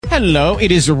Hello,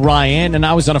 it is Ryan, and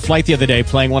I was on a flight the other day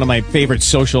playing one of my favorite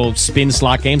social spin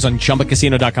slot games on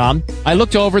ChumbaCasino.com. I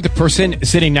looked over at the person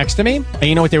sitting next to me, and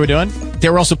you know what they were doing? They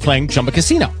were also playing Chumba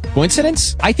Casino.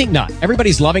 Coincidence? I think not.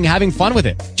 Everybody's loving having fun with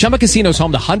it. Chumba Casino is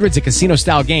home to hundreds of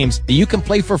casino-style games that you can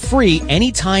play for free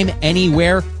anytime,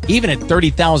 anywhere, even at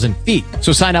 30,000 feet.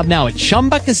 So sign up now at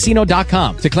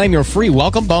ChumbaCasino.com to claim your free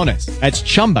welcome bonus. That's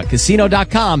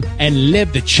ChumbaCasino.com and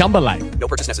live the Chumba life. No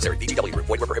purchase necessary. VGW. Void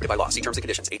where prohibited by law. See terms and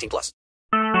conditions. 18+.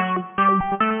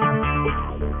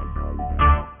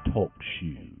 Talk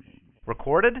shoes.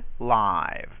 Recorded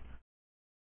live.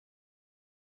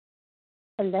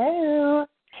 Hello.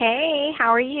 Hey, how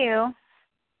are you?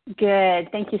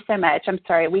 Good. Thank you so much. I'm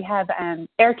sorry. We have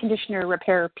air conditioner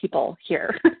repair people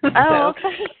here. Oh,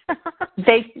 okay.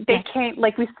 They came,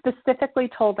 like we specifically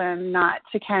told them not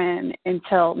to come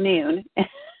until noon,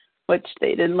 which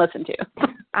they didn't listen to.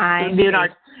 Noon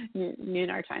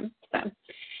our time. So.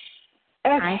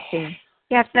 Okay. I see.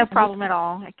 Yeah, it's no problem at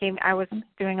all. I was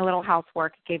doing a little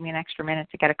housework. It gave me an extra minute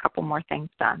to get a couple more things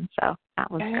done, so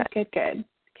that was good. Good.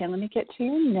 Okay, let me get to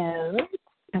your notes.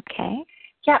 Okay.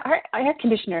 Yeah, our air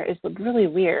conditioner is really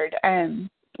weird.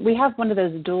 We have one of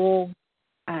those dual,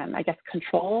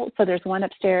 control. So there's one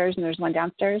upstairs and there's one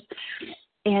downstairs,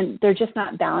 and they're just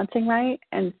not balancing right.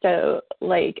 And so,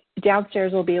 like,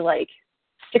 downstairs will be like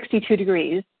 62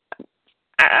 degrees.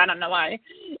 I don't know why.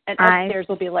 And upstairs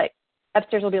will be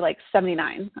like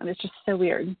 79. And it's just so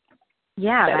weird.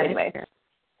 Yeah. So anyway,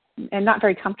 and not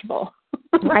very comfortable.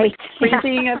 Right.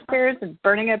 Freezing upstairs and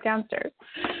burning up downstairs.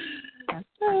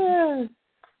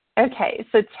 Okay,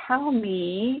 so tell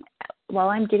me, while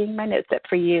I'm getting my notes up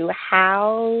for you,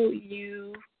 how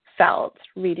you felt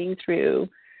reading through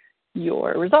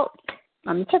your results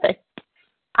on the survey.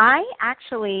 I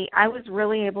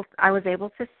was able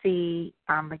to see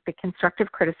like the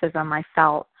constructive criticism. I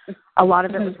felt a lot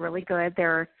of it was really good.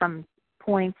 There are some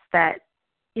points that,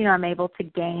 I'm able to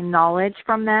gain knowledge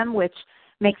from them, which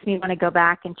makes me want to go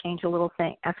back and change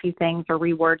a few things or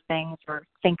reword things or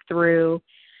think through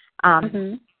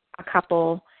a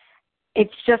couple.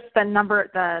 It's just the number,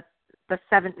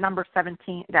 number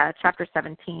 17, chapter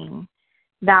 17.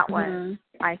 That one,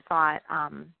 I thought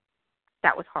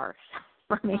that was harsh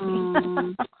for me.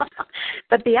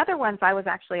 But the other ones I was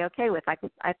actually okay with.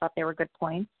 I thought they were good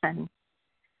points, and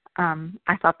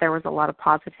I thought there was a lot of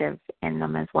positives in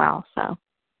them as well. So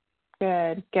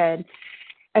good.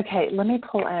 Okay, let me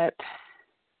pull up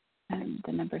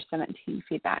the number 17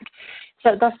 feedback.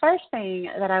 So the first thing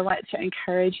that I want to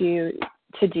encourage you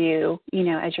to do,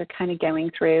 as you're kind of going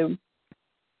through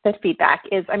the feedback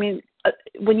is,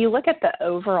 when you look at the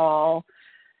overall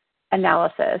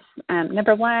analysis,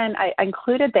 number one, I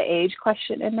included the age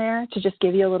question in there to just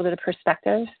give you a little bit of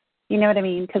perspective. You know what I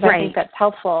mean? Because I think that's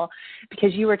helpful,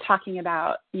 because you were talking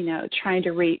about, trying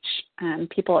to reach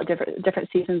people at different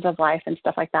seasons of life and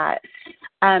stuff like that.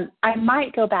 I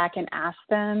might go back and ask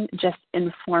them just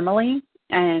informally,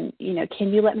 and,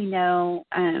 can you let me know,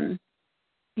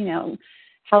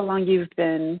 how long you've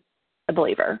been a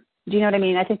believer? Do you know what I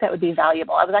mean? I think that would be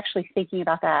valuable. I was actually thinking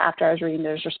about that after I was reading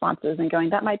those responses and going,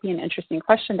 that might be an interesting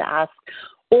question to ask.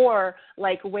 Or,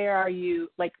 like, where are you,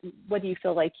 like, what do you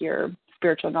feel like your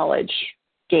spiritual knowledge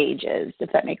gauge is,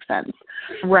 if that makes sense?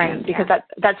 Right. Because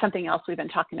that's something else we've been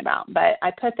talking about. But I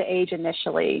put the age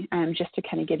initially just to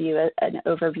kind of give you an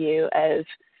overview of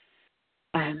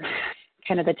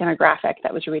kind of the demographic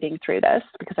that was reading through this,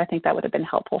 because I think that would have been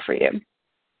helpful for you.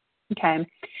 Okay.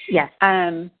 Yes.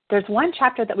 There's one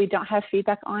chapter that we don't have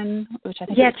feedback on, which I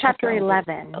think is chapter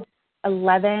 11.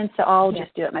 11, so I'll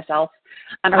just do it myself.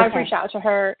 I've reached out to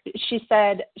her. She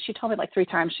told me like 3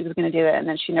 times she was going to do it, and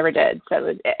then she never did.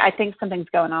 So I think something's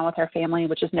going on with her family,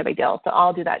 which is no big deal. So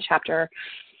I'll do that chapter.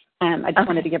 I just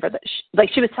wanted to give her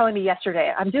she was telling me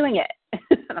yesterday, I'm doing it.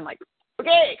 And I'm like,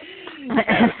 okay.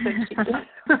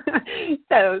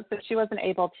 So she wasn't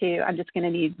able to. I'm just going to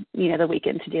need, the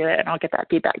weekend to do it, and I'll get that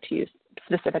feedback to you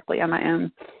specifically on my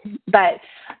own. But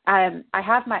I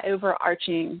have my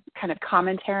overarching kind of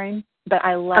commentary, but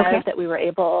I love that we were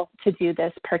able to do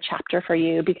this per chapter for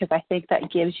you, because I think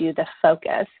that gives you the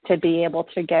focus to be able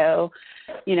to go,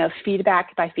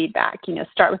 feedback by feedback,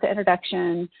 start with the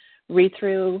introduction, read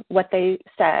through what they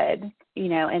said,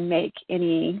 and make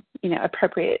any,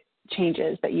 appropriate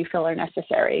changes that you feel are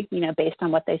necessary, based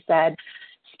on what they said,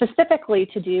 specifically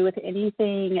to do with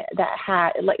anything that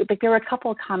had, like there were a couple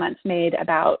of comments made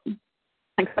about,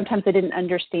 like, sometimes I didn't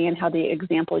understand how the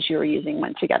examples you were using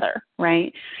went together,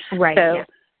 right? Right. So,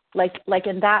 like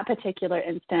in that particular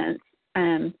instance,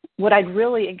 what I'd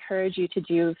really encourage you to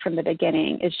do from the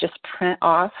beginning is just print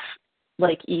off,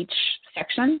 like, each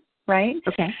section, right?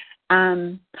 Okay.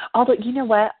 Although, you know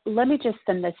what? Let me just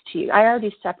send this to you. I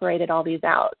already separated all these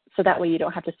out, so that way you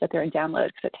don't have to sit there and download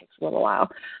because it takes a little while.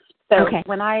 So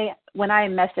when I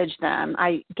messaged them,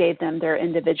 I gave them their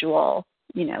individual,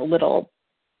 little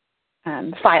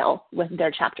file with their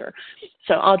chapter.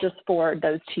 So I'll just forward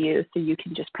those to you so you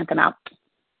can just print them out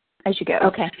as you go.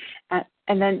 Okay.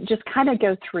 And then just kind of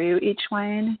go through each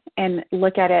one and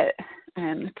look at it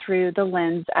through the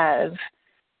lens of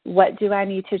what do I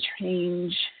need to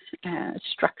change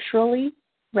structurally,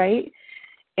 right?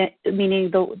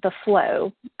 Meaning the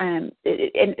flow. And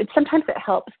sometimes it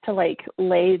helps to lay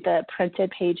the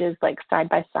printed pages side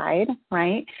by side,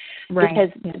 right? Right.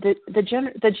 Because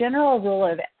the general rule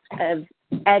of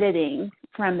editing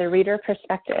from the reader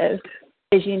perspective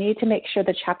is you need to make sure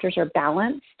the chapters are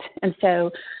balanced. And so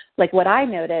what I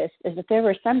noticed is that there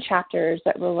were some chapters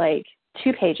that were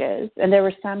 2 pages and there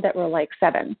were some that were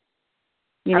 7.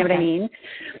 You know what I mean?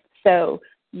 So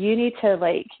you need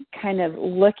to kind of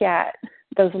look at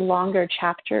those longer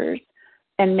chapters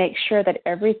and make sure that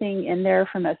everything in there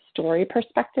from a story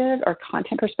perspective or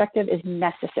content perspective is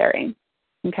necessary.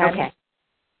 Okay.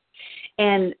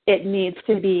 And it needs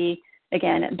to be,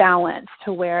 again, balanced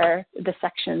to where the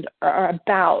sections are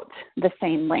about the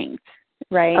same length,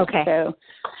 right? Okay. So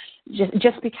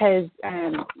just because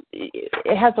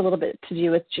it has a little bit to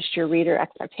do with just your reader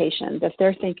expectations. If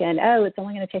they're thinking, oh, it's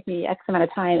only going to take me X amount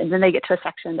of time, and then they get to a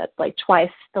section that's twice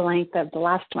the length of the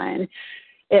last one,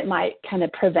 it might kind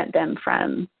of prevent them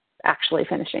from actually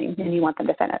finishing, and you want them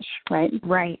to finish, right?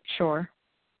 Right, sure.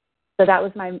 So that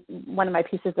was one of my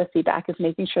pieces of feedback, is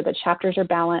making sure that chapters are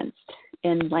balanced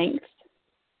in length.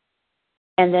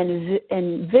 And then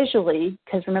visually,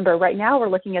 because remember, right now we're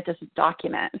looking at this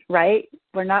document, right?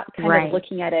 We're not kind of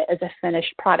looking at it as a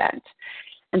finished product.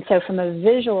 And so from a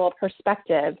visual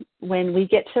perspective, when we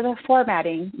get to the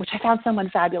formatting, which I found someone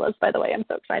fabulous, by the way, I'm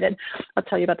so excited. I'll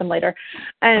tell you about them later.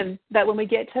 But when we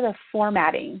get to the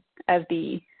formatting of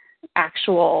the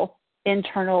actual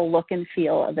internal look and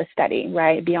feel of the study,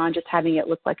 right, beyond just having it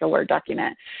look like a Word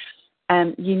document,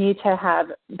 you need to have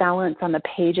balance on the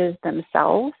pages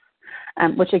themselves.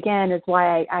 Which, again, is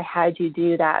why I had you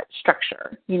do that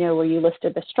structure, where you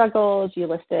listed the struggles, you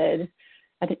listed,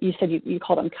 I think you said you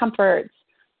called them comforts,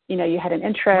 you had an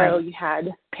intro, you had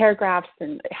paragraphs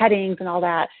and headings and all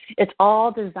that. It's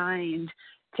all designed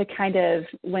to kind of,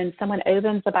 when someone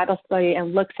opens the Bible study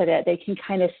and looks at it, they can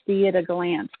kind of see at a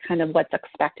glance kind of what's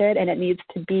expected, and it needs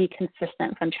to be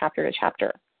consistent from chapter to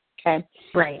chapter, okay?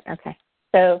 Right, okay.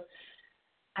 So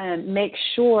make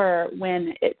sure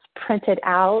when it's printed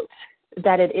out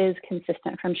that it is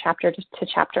consistent from chapter to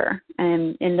chapter,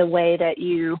 and in the way that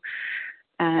you,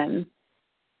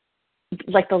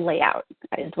 the layout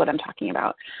is what I'm talking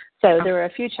about. So there are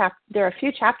a few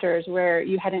chapters where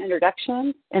you had an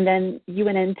introduction, and then you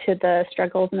went into the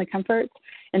struggles and the comforts,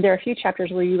 and there are a few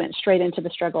chapters where you went straight into the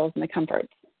struggles and the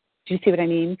comforts. Do you see what I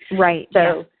mean? Right.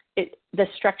 So the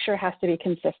structure has to be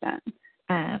consistent.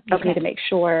 You need to make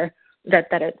sure that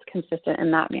it's consistent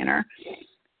in that manner.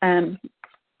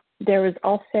 There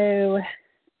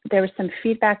was some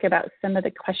feedback about some of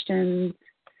the questions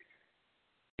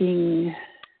being,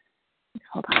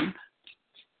 hold on,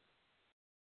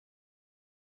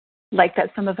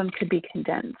 that some of them could be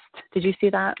condensed. Did you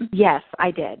see that? Yes, I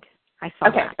did. I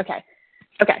saw that.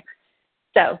 Okay.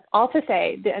 So all to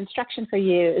say, the instruction for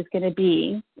you is going to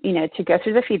be, to go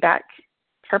through the feedback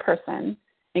per person,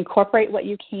 incorporate what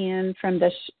you can from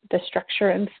the structure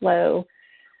and flow,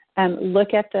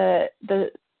 look at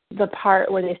the part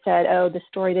where they said, oh, the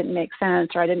story didn't make sense,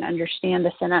 or I didn't understand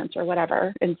the sentence or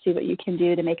whatever, and see what you can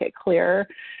do to make it clearer,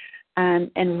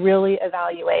 and really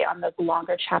evaluate on those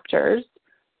longer chapters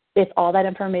if all that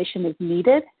information is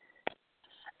needed,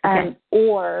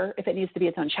 or if it needs to be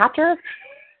its own chapter.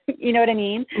 You know what I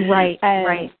mean? Right,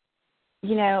 right.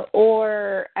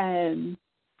 Or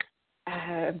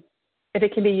if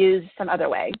it can be used some other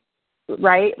way,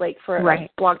 right? For a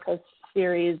blog post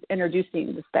series introducing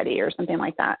the study or something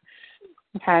like that.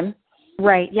 Okay.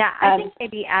 Right. Yeah. I think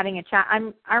maybe adding a chat.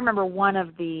 I remember one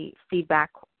of the feedback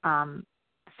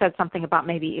said something about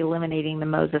maybe eliminating the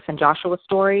Moses and Joshua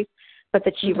stories, but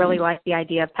that she really liked the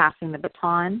idea of passing the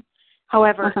baton.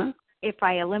 However, if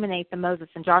I eliminate the Moses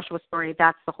and Joshua story,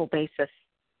 that's the whole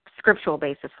scriptural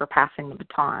basis for passing the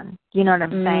baton. You know what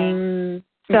I'm saying?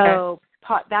 So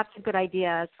that's a good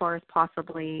idea as far as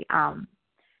possibly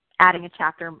adding a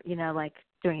chapter,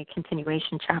 doing a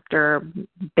continuation chapter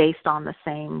based on the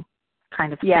same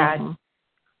kind of thing.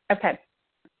 Okay.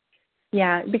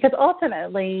 Yeah, because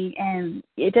ultimately,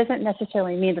 it doesn't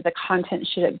necessarily mean that the content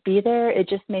shouldn't be there. It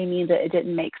just may mean that it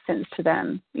didn't make sense to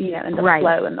them, in the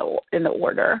flow and in the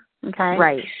order. Okay.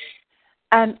 Right.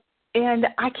 And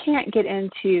I can't get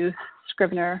into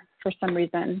Scrivener for some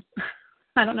reason.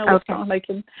 I don't know what's wrong.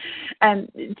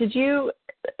 Did you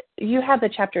have the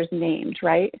chapters named,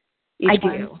 right? I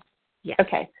do. Yeah.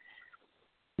 Okay.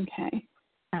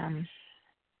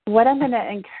 What I'm going to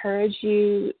encourage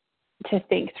you to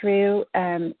think through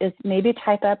is maybe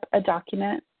type up a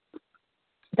document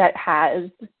that has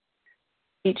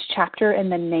each chapter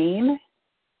and the name,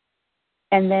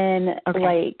 and then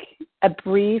like a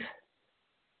brief,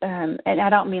 and I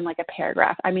don't mean like a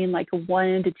paragraph, I mean like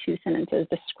 1 to 2 sentences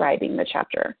describing the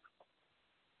chapter.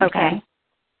 Okay.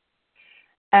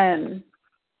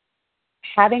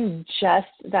 Having just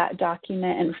that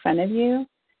document in front of you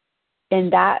in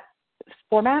that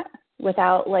format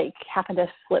without like having to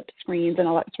flip screens and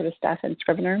all that sort of stuff in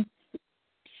Scrivener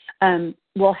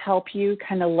will help you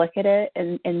kind of look at it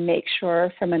and make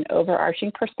sure from an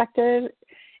overarching perspective,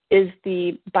 is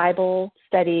the Bible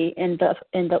study in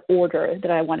the order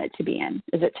that I want it to be in?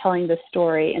 Is it telling the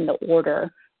story in the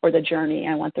order or the journey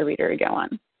I want the reader to go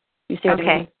on? You see what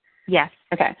I mean? Yes.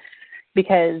 Okay.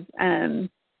 Because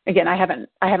again, I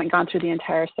haven't gone through the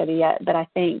entire study yet, but I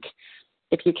think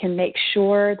if you can make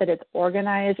sure that it's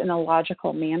organized in a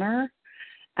logical manner,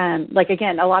 like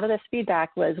again, a lot of this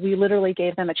feedback was we literally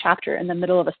gave them a chapter in the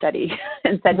middle of a study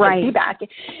and said feedback.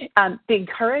 The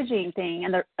encouraging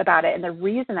thing about it, and the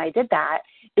reason I did that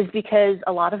is because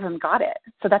a lot of them got it,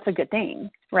 so that's a good thing,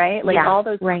 right? Like all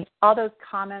those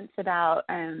comments about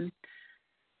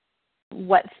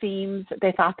what themes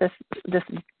they thought this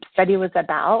study was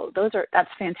about. That's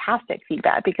fantastic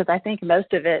feedback, because I think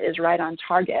most of it is right on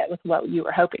target with what you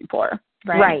were hoping for.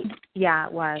 Right. Yeah,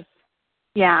 it was.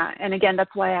 Yeah, and again,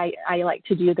 that's why I like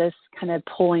to do this kind of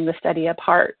pulling the study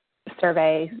apart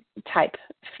survey type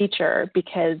feature,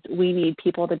 because we need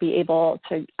people to be able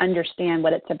to understand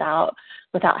what it's about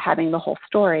without having the whole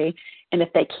story. And if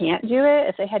they can't do it,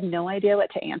 if they had no idea what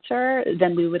to answer,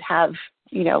 then we would have,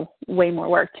 way more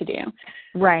work to do.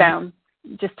 Right. So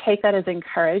just take that as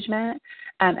encouragement.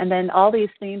 And then all these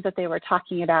themes that they were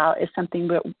talking about is something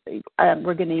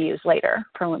we're going to use later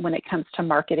for when it comes to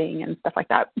marketing and stuff like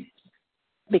that.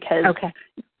 Because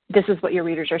this is what your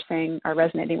readers are saying are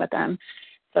resonating with them.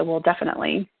 So we'll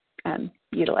definitely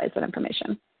utilize that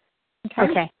information.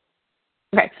 Okay.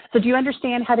 So do you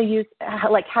understand how to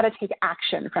how to take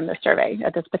action from the survey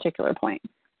at this particular point?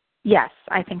 Yes,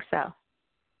 I think so.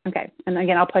 Okay. And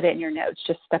again, I'll put it in your notes,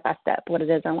 just step by step, what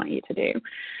it is I want you to do.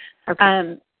 Okay.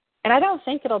 And I don't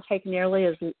think it'll take nearly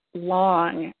as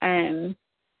long.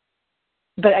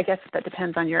 But I guess that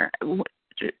depends on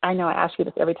I know I ask you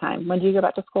this every time. When do you go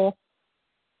back to school?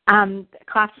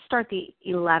 Classes start the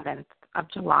 11th of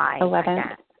July.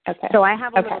 11th? Okay. So I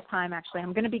have a little time, actually.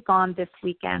 I'm going to be gone this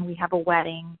weekend. We have a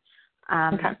wedding.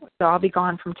 So I'll be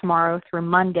gone from tomorrow through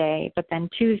Monday. But then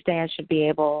Tuesday I should be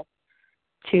able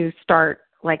to start,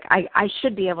 I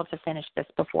should be able to finish this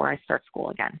before I start school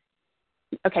again.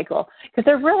 Okay, cool. Because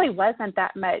there really wasn't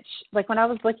that much. Like when I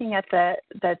was looking at the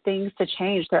things to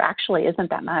change, there actually isn't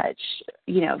that much,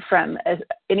 from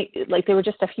there were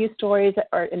just a few stories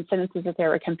or in sentences that they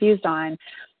were confused on.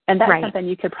 And that's something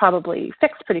you could probably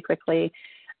fix pretty quickly.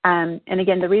 And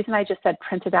again, the reason I just said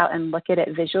print it out and look at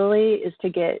it visually is to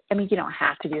you don't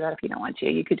have to do that if you don't want to.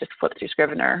 You could just flip through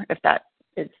Scrivener if that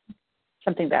is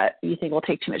something that you think will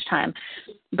take too much time.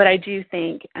 But I do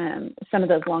think some of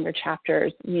those longer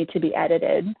chapters need to be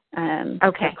edited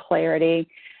for clarity,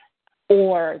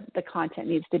 or the content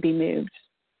needs to be moved,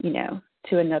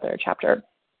 to another chapter.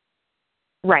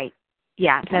 Right.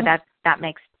 Yeah, no, that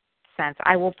makes sense.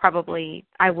 I will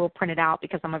print it out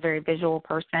because I'm a very visual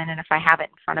person, and if I have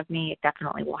it in front of me, it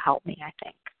definitely will help me, I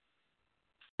think.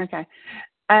 Okay.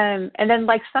 And then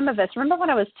some of us, remember when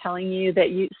I was telling you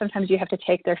that sometimes you have to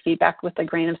take their feedback with a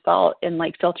grain of salt and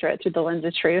filter it through the lens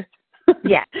of truth?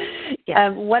 Yeah.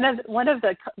 One of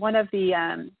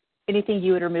the anything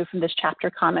you would remove from this chapter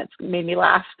comments made me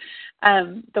laugh.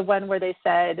 The one where they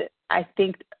said, I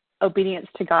think obedience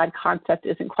to God concept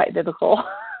isn't quite biblical.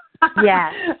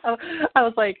 Yeah. I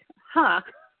was like, huh.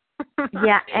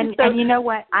 Yeah, and you know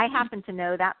what? I happen to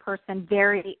know that person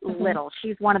very little.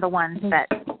 She's one of the ones that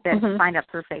signed up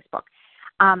through Facebook.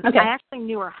 I actually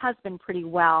knew her husband pretty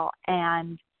well,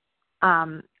 and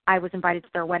I was invited to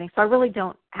their wedding. So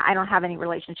I don't have any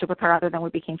relationship with her other than we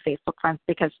became Facebook friends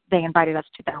because they invited us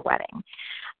to their wedding.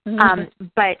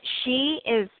 But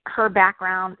her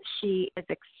background, she is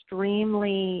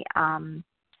extremely,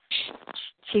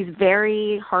 she's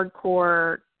very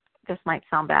hardcore. This might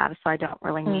sound bad, so I don't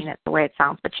really mean it the way it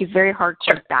sounds, but she's very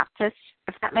hardcore Baptist,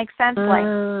 if that makes sense,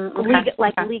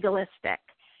 legalistic.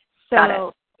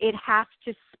 So it has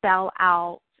to spell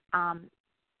out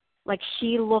like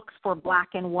she looks for black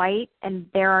and white, and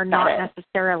there are not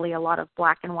necessarily a lot of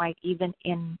black and white even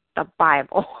in the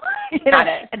Bible. Got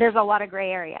it. And there's a lot of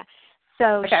gray area.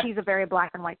 So she's a very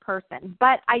black and white person.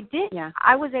 But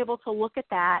I was able to look at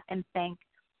that and think,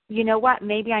 you know what,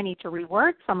 maybe I need to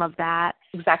reword some of that.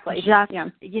 Exactly.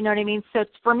 You know what I mean? So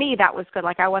for me, that was good.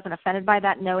 Like, I wasn't offended by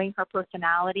that, knowing her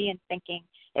personality and thinking,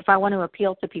 if I want to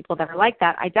appeal to people that are like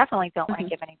that, I definitely don't want to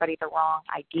give anybody the wrong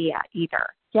idea either.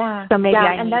 Yeah. So maybe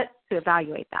I need to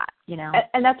evaluate that, you know.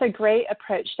 And that's a great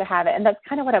approach to have it. And that's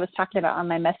kind of what I was talking about on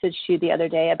my message to you the other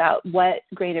day about what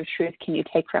grain of truth can you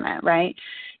take from it, right?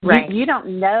 Right. You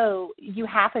don't know, you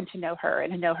happen to know her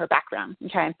and know her background,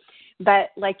 okay?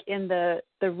 But like in the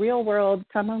real world,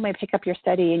 someone may pick up your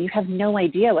study and you have no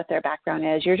idea what their background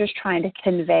is. You're just trying to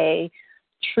convey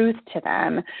truth to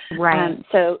them. Right.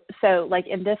 So like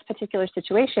in this particular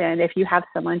situation, if you have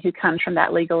someone who comes from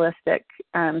that legalistic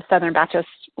Southern Baptist,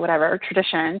 whatever,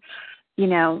 tradition, you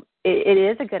know, it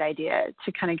is a good idea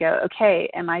to kind of go, okay,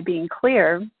 am I being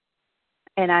clear?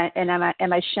 And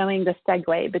am I showing the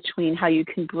segue between how you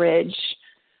can bridge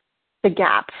the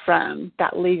gap from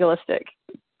that legalistic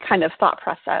kind of thought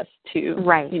process to,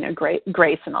 you know,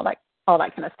 grace and all that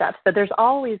kind of stuff. So there's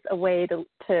always a way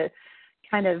to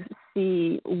kind of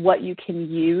see what you can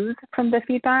use from the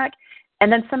feedback,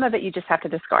 and then some of it you just have to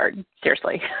discard,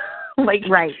 seriously. Like,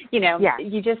 you know,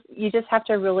 you just have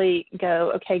to really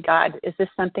go, okay, God, is this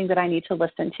something that I need to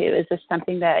listen to? Is this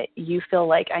something that you feel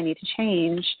like I need to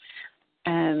change?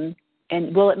 And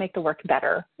will it make the work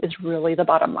better is really the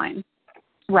bottom line.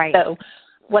 Right. So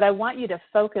what I want you to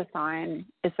focus on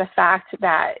is the fact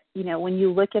that, you know, when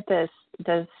you look at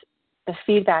the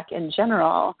feedback in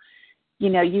general, you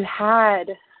know, you had,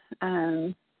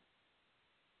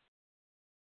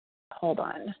 hold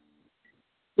on.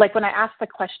 Like when I asked the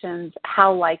questions,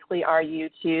 how likely are you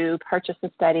to purchase a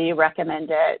study, recommend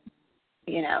it,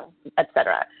 you know, et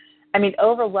cetera? I mean,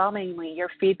 overwhelmingly, your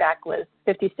feedback was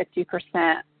 50,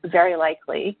 60% very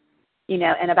likely, you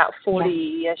know, and about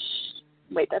 40-ish.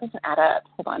 Wait, that doesn't add up.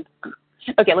 Hold on.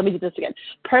 Okay, let me do this again.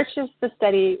 Purchase the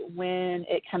study when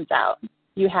it comes out.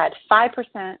 You had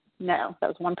 5%, no, that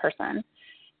was one person.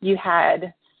 You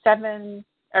had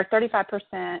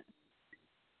 35%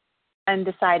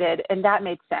 undecided, and that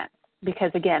made sense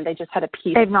because, again, they just had a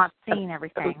piece. They've not seen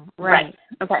everything. Right.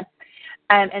 Okay.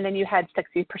 And then you had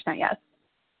 60% yes.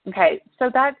 Okay,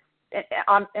 so that's,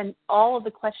 and all of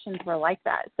the questions were like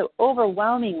that. So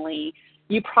overwhelmingly,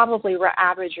 you probably were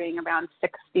averaging around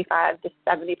 65 to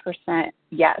 70%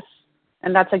 yes,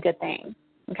 and that's a good thing.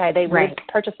 Okay, they would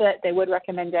purchase it, they would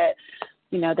recommend it,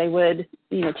 you know, they would,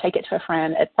 you know, take it to a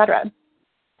friend, etc.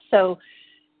 So,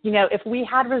 you know, if we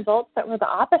had results that were the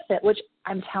opposite, which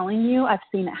I'm telling you, I've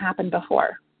seen it happen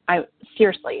before.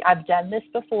 Seriously, I've done this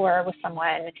before with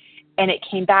someone, and it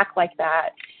came back like that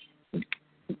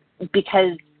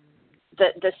because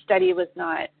the study was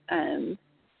not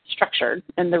structured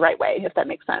in the right way, if that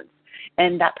makes sense.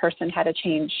 And that person had to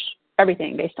change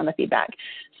everything based on the feedback.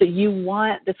 So you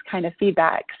want this kind of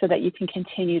feedback so that you can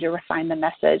continue to refine the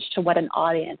message to what an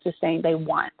audience is saying they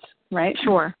want, right?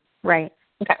 Sure. Right.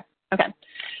 Okay.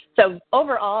 So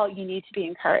overall, you need to be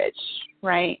encouraged,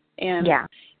 right? And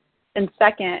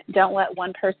second, don't let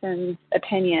one person's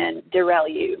opinion derail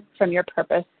you from your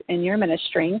purpose in your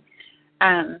ministry.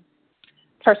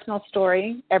 Personal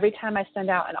story, every time I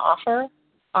send out an offer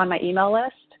on my email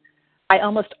list, I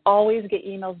almost always get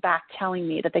emails back telling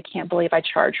me that they can't believe I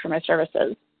charge for my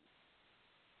services.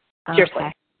 Seriously.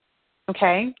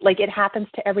 Okay? Like, it happens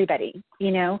to everybody,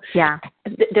 you know? Yeah.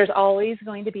 There's always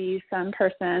going to be some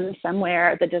person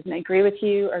somewhere that doesn't agree with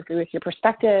you or agree with your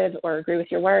perspective or agree with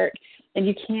your work, and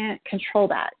you can't control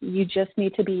that. You just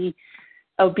need to be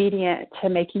obedient to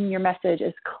making your message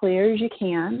as clear as you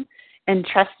can and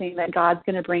trusting that God's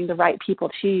going to bring the right people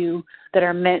to you that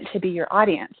are meant to be your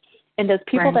audience. And those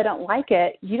people that don't like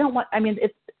it, you don't want, I mean,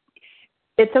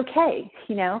 it's okay,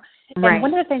 you know. And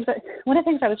one of the things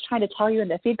I was trying to tell you in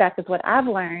the feedback is what I've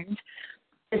learned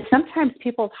is sometimes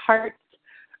people's hearts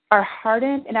are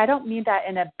hardened, and I don't mean that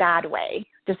in a bad way.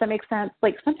 Does that make sense?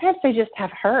 Like, sometimes they just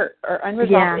have hurt or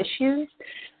unresolved issues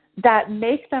that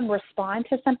make them respond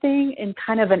to something in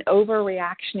kind of an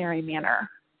overreactionary manner.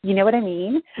 You know what I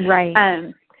mean?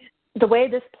 Right. The way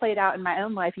this played out in my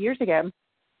own life years ago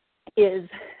is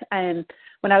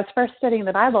when I was first studying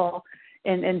the Bible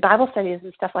in Bible studies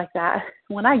and stuff like that,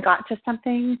 when I got to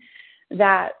something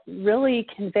that really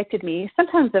convicted me,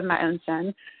 sometimes of my own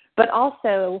sin, but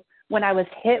also when I was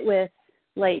hit with,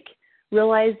 like,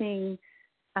 realizing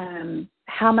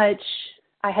how much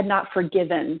I had not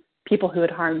forgiven people who had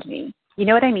harmed me. You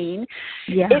know what I mean?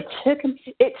 Yeah.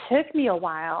 It took me a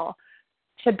while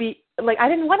to be like, I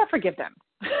didn't want to forgive them.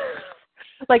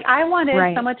 Like I wanted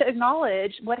Right. someone to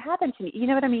acknowledge what happened to me. You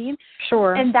know what I mean?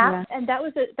 Sure. And that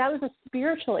was a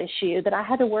spiritual issue that I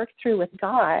had to work through with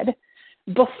God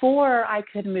before I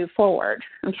could move forward.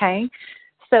 Okay.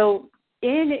 So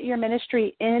in your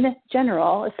ministry in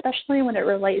general, especially when it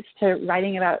relates to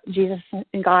writing about Jesus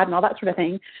and God and all that sort of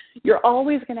thing, you're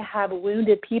always going to have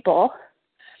wounded people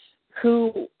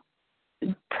who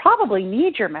probably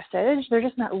need your message. They're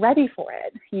just not ready for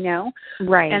it, you know?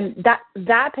 Right. And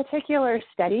that particular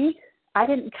study,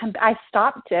 I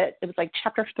stopped it. It was like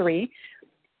chapter 3.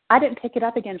 I didn't pick it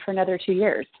up again for another 2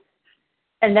 years.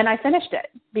 And then I finished it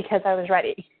because I was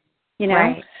ready, you know?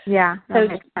 Right. Yeah. So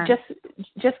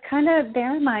just kind of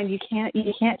bear in mind, you can't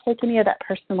take any of that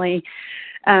personally.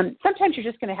 Sometimes you're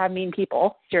just going to have mean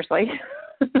people, seriously.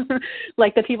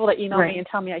 Like the people that email Right. me and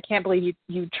tell me, I can't believe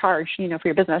you charge, you know, for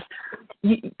your business.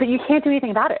 But you can't do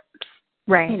anything about it.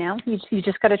 Right. You know, you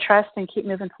just got to trust and keep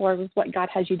moving forward with what God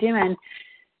has you doing,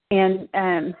 and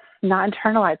not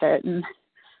internalize it. And,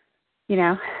 you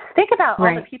know, think about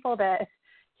all the people that,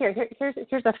 here's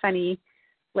a funny,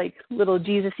 like, little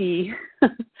Jesus-y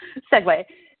segue.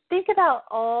 Think about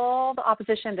all the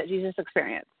opposition that Jesus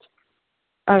experienced.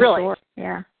 Oh, really. Sure.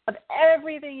 Yeah. Of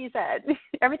everything he said,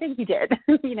 everything he did,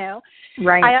 you know.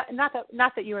 Right. Not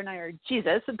that you and I are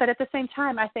Jesus, but at the same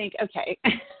time, I think, okay,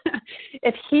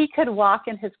 if he could walk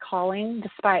in his calling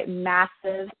despite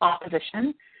massive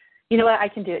opposition, you know what, I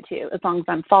can do it too, as long as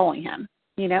I'm following him,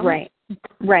 you know. Right.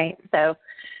 Right. So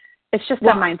it's just a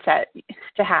mindset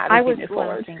to have as you move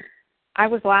forward. I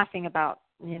was laughing about,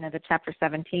 you know, the chapter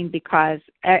 17 because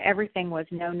everything was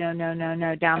no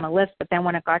down the list. But then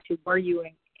when it got to were you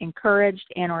encouraged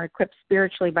and or equipped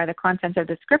spiritually by the contents of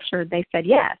the scripture, they said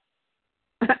yes.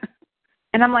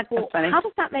 And I'm like, well, how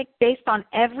does that make, based on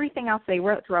everything else they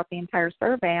wrote throughout the entire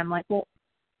survey? I'm like, well,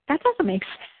 that doesn't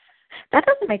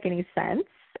make any sense,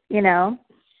 you know,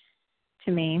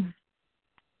 to me.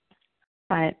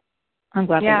 But I'm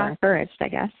glad they were encouraged, I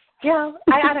guess. Yeah,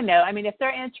 I don't know. I mean, if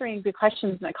they're answering the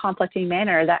questions in a conflicting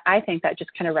manner, that I think that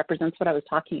just kind of represents what I was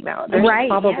talking about.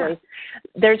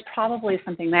 There's probably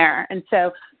something there. And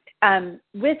so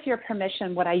with your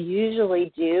permission, what I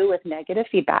usually do with negative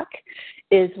feedback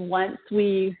is once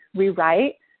we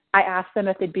rewrite, I ask them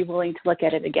if they'd be willing to look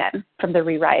at it again from the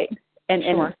rewrite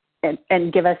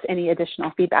and give us any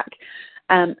additional feedback.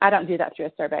 I don't do that through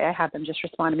a survey. I have them just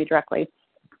respond to me directly.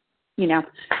 You know,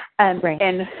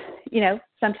 and, you know,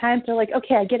 sometimes they're like,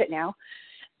 okay, I get it now.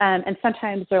 And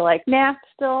sometimes they're like, nah,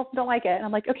 still don't like it. And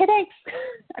I'm like, okay, thanks.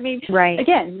 I mean,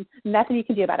 again, nothing you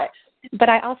can do about it. But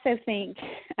I also think,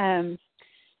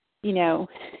 you know,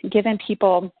 giving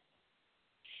people,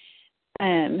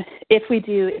 if we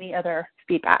do any other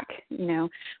feedback, you know,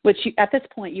 which at this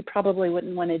point you probably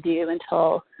wouldn't want to do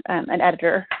until an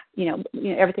editor, you know,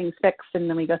 everything's fixed and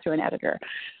then we go through an editor.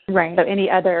 Right. So any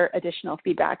other additional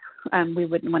feedback we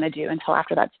wouldn't want to do until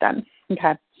after that's done.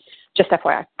 Okay. Just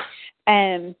FYI.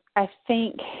 And I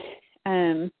think,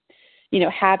 you know,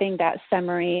 having that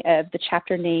summary of the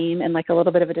chapter name and like a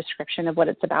little bit of a description of what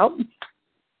it's about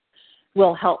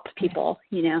will help people,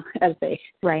 you know, as they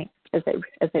read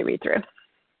through.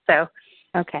 So,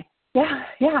 okay. Yeah,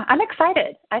 I'm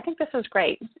excited. I think this was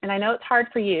great. And I know it's hard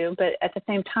for you, but at the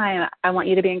same time, I want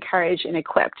you to be encouraged and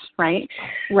equipped, right?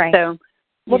 Right. So,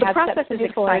 well, the process is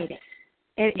exciting.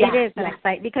 It is an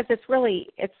exciting, because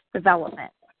it's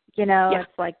development. You know,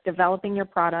 it's like developing your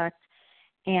product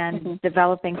and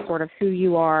developing sort of who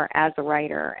you are as a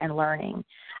writer and learning.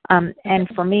 And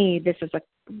for me, this is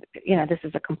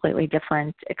a completely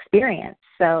different experience.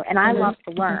 So, and I love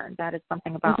to learn. That is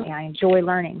something about me. I enjoy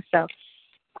learning. So,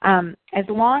 as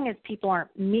long as people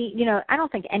aren't mean, you know, I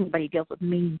don't think anybody deals with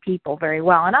mean people very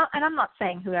well. And I'm not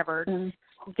saying whoever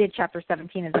did chapter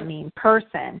 17 is a mean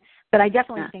person, but I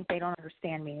definitely think they don't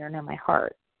understand me or know my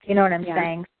heart. You know what I'm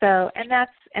saying? So, and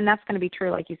that's going to be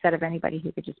true, like you said, of anybody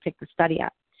who could just pick the study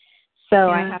up. So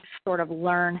I have to sort of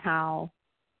learn how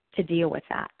to deal with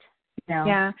that. You know?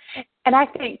 Yeah. And I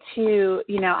think too,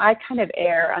 you know, I kind of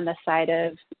err on the side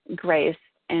of grace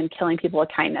and killing people with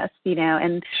kindness, you know,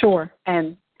 and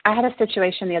and I had a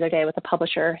situation the other day with a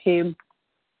publisher who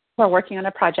were working on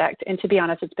a project, and to be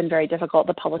honest, it's been very difficult.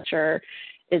 The publisher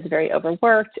is very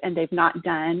overworked, and they've not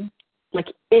done like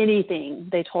anything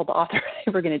they told the author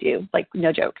they were going to do, like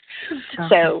no joke.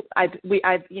 So I'm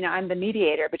the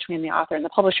mediator between the author and the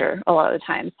publisher a lot of the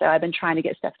time. So I've been trying to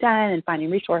get stuff done and finding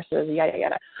resources, yada,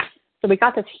 yada. So we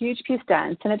got this huge piece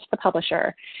done, sent it to the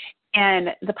publisher, and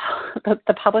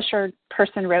the publisher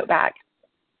person wrote back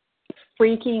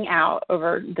freaking out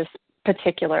over this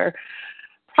particular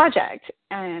project.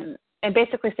 And and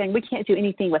basically saying, we can't do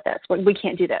anything with this. We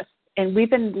can't do this. And we've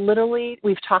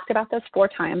talked about this 4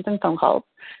 times in phone calls,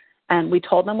 and we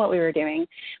told them what we were doing.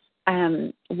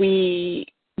 We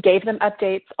gave them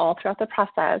updates all throughout the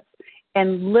process.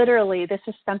 And literally, this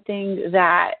is something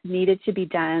that needed to be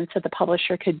done so the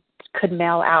publisher could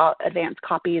mail out advanced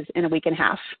copies in a week and a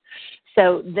half.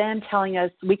 So them telling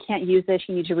us we can't use this,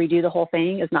 you need to redo the whole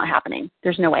thing, is not happening.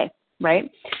 There's no way,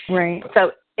 right? Right.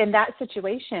 So in that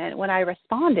situation, when I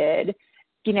responded,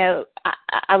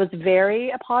 I was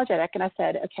very apologetic, and I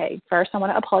said, okay, first I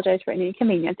want to apologize for any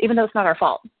inconvenience, even though it's not our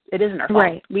fault. It isn't our fault.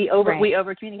 Right. We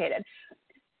over communicated.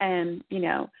 And,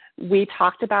 we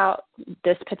talked about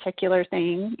this particular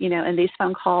thing, in these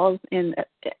phone calls, and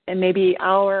maybe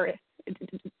our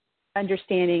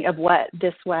understanding of what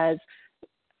this was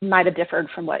might have differed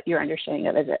from what your understanding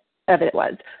of it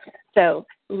was. So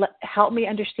help me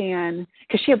understand,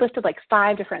 because she had listed like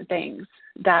 5 different things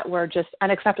that were just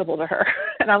unacceptable to her.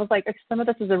 And I was like, some of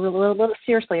this is a little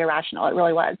seriously irrational. It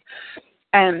really was.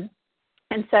 And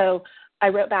so I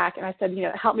wrote back and I said,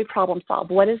 help me problem solve.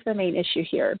 What is the main issue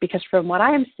here? Because from what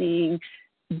I am seeing,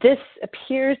 this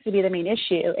appears to be the main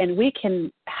issue, and we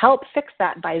can help fix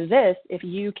that by this if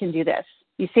you can do this.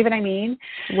 You see what I mean?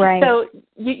 Right. So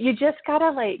you just got to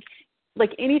like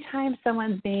anytime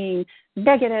someone's being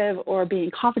negative or being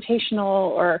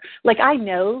confrontational, or I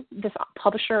know this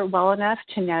publisher well enough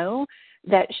to know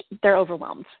that they're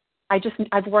overwhelmed.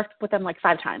 I've worked with them like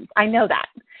 5 times. I know that.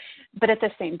 But at the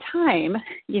same time,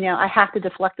 I have to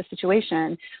deflect the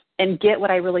situation and get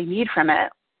what I really need from it,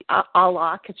 a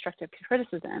la constructive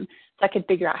criticism, so I can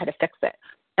figure out how to fix it.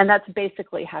 And that's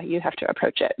basically how you have to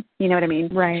approach it. You know what I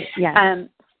mean? Right. Yeah.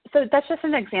 So that's just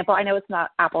an example. I know it's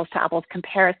not apples to apples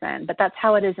comparison, but that's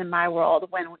how it is in my world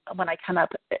when I come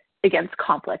up against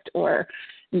conflict, or,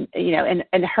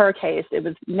 in her case, it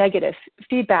was negative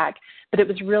feedback, but it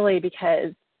was really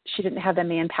because she didn't have the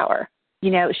manpower. She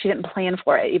didn't plan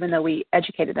for it, even though we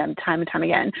educated them time and time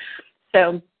again.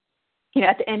 So,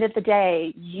 at the end of the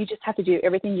day, you just have to do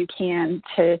everything you can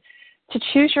to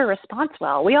choose your response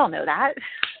well. We all know that.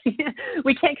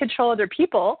 We can't control other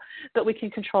people, but we can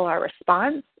control our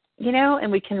response,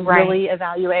 and we can really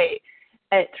evaluate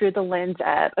it through the lens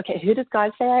of, okay, who does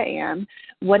God say I am?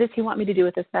 What does he want me to do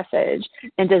with this message?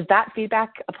 And does that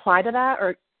feedback apply to that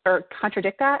or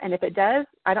contradict that? And if it does,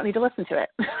 I don't need to listen to it.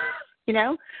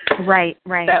 Right,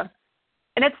 right. So,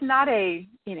 and it's not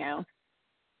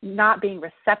not being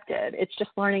receptive. It's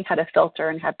just learning how to filter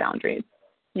and have boundaries,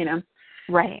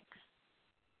 Right.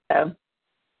 So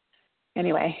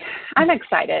anyway, I'm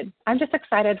excited. I'm just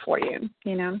excited for you,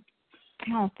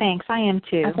 Oh, thanks. I am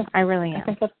too. I really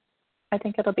am. I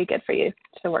think it'll be good for you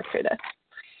to work through this.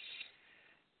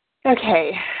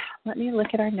 Okay, let me look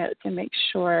at our notes and make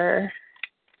sure.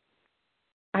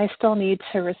 I still need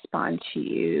to respond to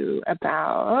you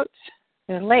about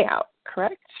the layout,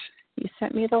 correct? You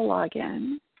sent me the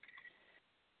login.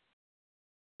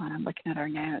 I'm looking at our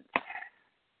notes.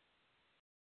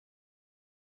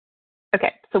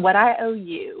 Okay, so what I owe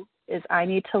you is I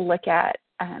need to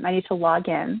log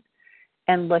in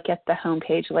and look at the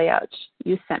homepage layout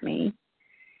you sent me.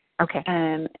 Okay.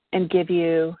 And give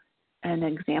you an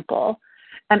example.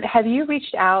 Have you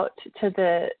reached out to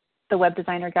the web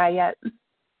designer guy yet?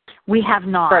 We have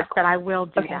not, but I will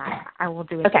do that. I will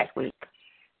do it this week.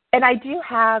 And I do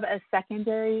have a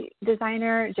secondary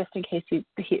designer just in case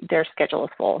their schedule is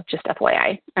full, just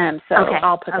FYI. So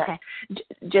I'll put that.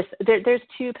 Just there's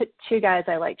two guys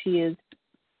I like to use.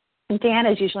 Dan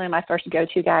is usually my first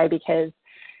go-to guy because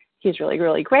he's really,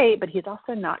 really great, but he's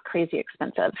also not crazy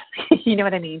expensive. You know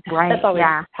what I mean? Right. That's always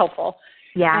helpful.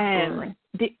 Yeah,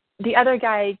 absolutely. The other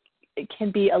guy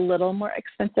can be a little more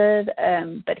expensive,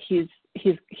 but he's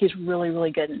really,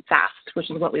 really good and fast, which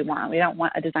is what we want. We don't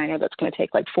want a designer that's going to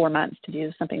take like 4 months to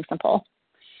do something simple.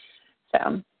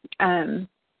 So, and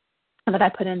then I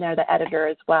put in there the editor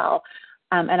as well.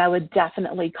 And I would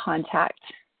definitely contact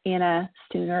Anna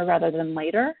sooner rather than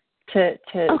later to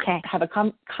have a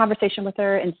conversation with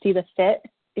her and see the fit,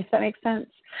 if that makes sense.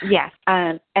 Yes.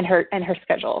 And her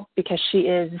schedule, because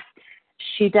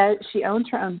she owns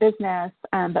her own business,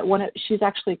 but she's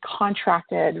actually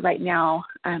contracted right now,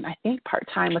 I think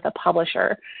part-time with a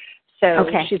publisher. So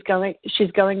she's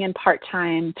going in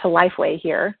part-time to Lifeway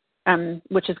here,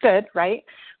 which is good, right?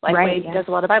 Lifeway does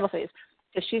a lot of Bible studies.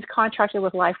 So she's contracted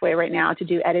with Lifeway right now to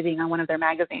do editing on one of their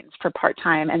magazines for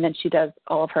part-time, and then she does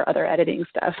all of her other editing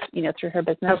stuff, through her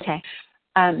business. Okay.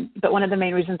 But one of the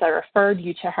main reasons I referred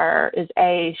you to her is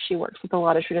A, she works with a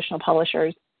lot of traditional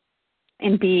publishers,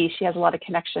 and B, she has a lot of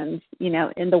connections,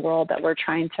 in the world that we're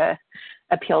trying to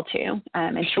appeal to.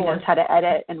 And she knows how to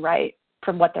edit and write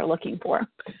from what they're looking for.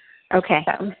 Okay.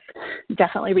 So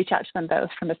definitely reach out to them both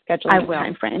from a scheduling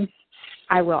time frame.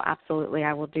 I will, absolutely.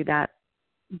 I will do that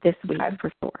this week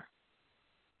for sure.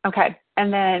 Okay.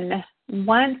 And then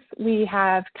once we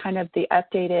have kind of the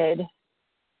updated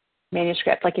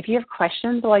manuscript, like if you have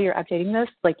questions while you're updating this,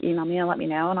 like email me and let me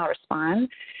know and I'll respond.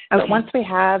 Okay. But once we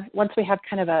have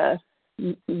kind of a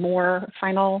more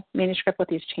final manuscript with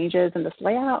these changes and this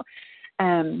layout,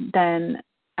 then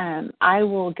I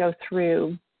will go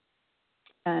through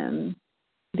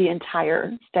the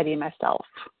entire study myself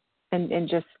and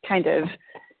just kind of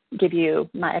give you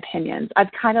my opinions.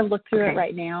 I've kind of looked through it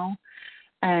right now.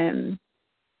 And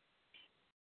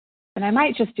I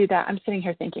might just do that. I'm sitting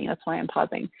here thinking, that's why I'm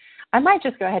pausing. I might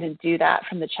just go ahead and do that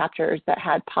from the chapters that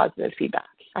had positive feedback.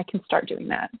 I can start doing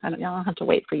that. I don't have to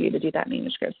wait for you to do that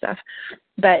manuscript stuff.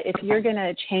 But if you're going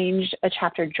to change a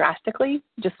chapter drastically,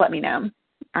 just let me know.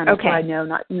 So I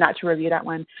know not to review that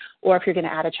one. Or if you're going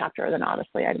to add a chapter, then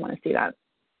obviously I'd want to see that.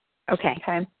 Okay.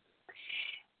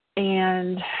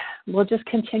 And we'll just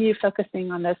continue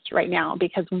focusing on this right now,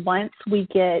 because once we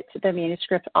get the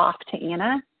manuscript off to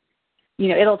Anna,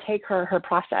 it'll take her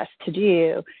process to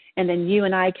do, and then you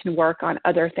and I can work on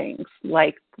other things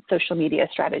like social media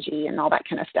strategy and all that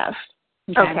kind of stuff.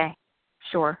 Okay.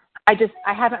 Sure.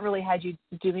 I haven't really had you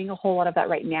doing a whole lot of that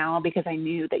right now because I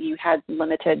knew that you had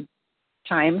limited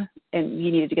time and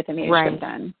you needed to get the manuscript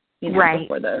done,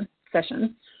 before the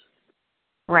session.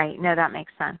 Right. No, that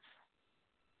makes sense.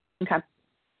 Okay.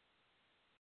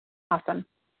 Awesome.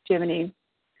 Do you have any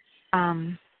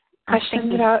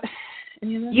questions about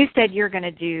any of this? You said you're going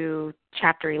to do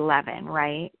chapter 11,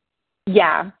 right?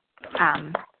 Yeah.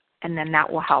 And then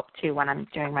that will help too when I'm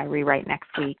doing my rewrite next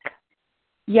week.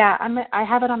 Yeah, I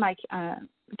have it on my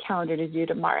calendar to do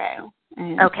tomorrow.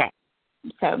 Okay.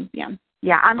 So, yeah.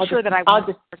 Yeah, I'm sure that I won't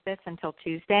start this until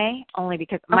Tuesday, only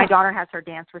because my daughter has her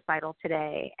dance recital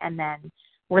today, and then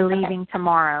we're leaving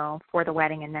tomorrow for the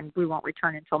wedding, and then we won't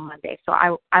return until Monday. So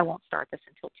I won't start this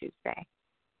until Tuesday.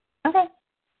 Okay.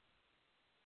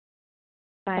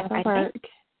 But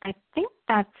I think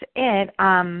that's it.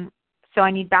 So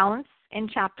I need balance in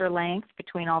chapter length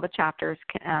between all the chapters,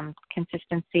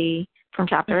 consistency from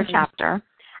chapter to chapter.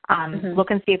 Look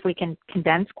and see if we can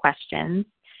condense questions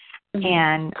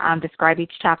and describe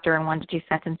each chapter in 1 to 2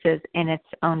 sentences in its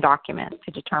own document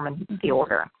to determine the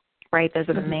order. Right? Those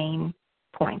are the main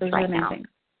points right now.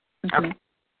 Okay.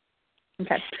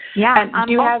 Yeah.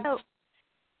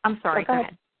 I'm sorry. Go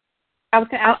ahead. I was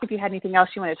going to ask if you had anything else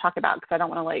you want to talk about, because I don't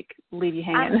want to leave you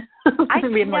hanging.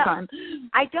 We have more time.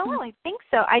 I don't really think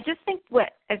so. I just think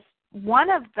as one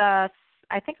of the,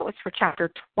 I think it was for chapter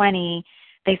 20,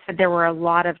 they said there were a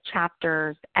lot of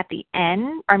chapters at the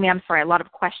end. A lot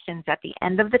of questions at the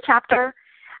end of the chapter.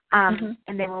 And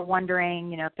they were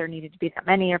wondering, if there needed to be that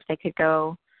many or if they could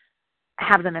go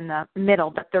have them in the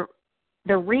middle. But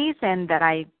the reason that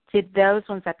I did those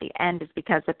ones at the end is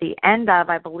because at the end of,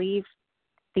 I believe,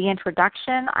 the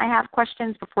introduction, I have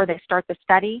questions before they start the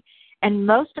study. And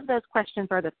most of those questions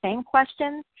are the same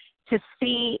questions to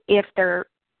see if their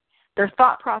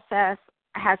thought process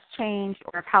has changed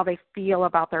or if how they feel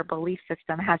about their belief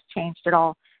system has changed at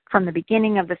all from the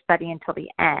beginning of the study until the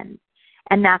end.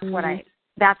 And that's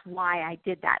that's why I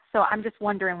did that. So I'm just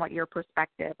wondering what your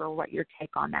perspective or what your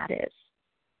take on that is.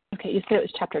 Okay, you said it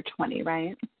was chapter 20,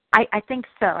 right? I think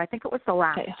so. I think it was the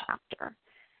last chapter.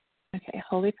 Okay,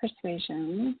 Holy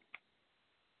Persuasion.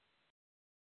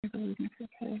 Hold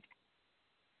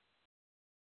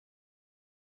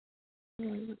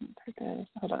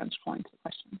on, I'm just going to the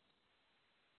questions.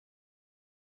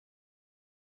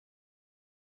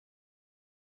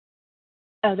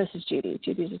 Oh, this is Judy.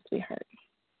 Judy's a sweetheart.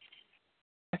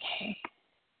 Okay.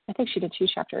 I think she did 2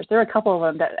 chapters. There are a couple of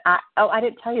them that I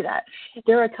didn't tell you that.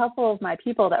 There are a couple of my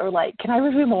people that were like, "Can I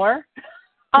review more?"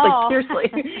 Like,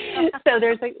 seriously. So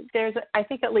there's I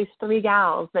think at least 3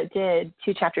 gals that did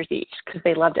 2 chapters each because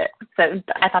they loved it. So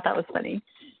I thought that was funny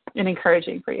and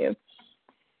encouraging for you.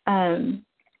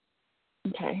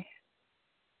 Okay.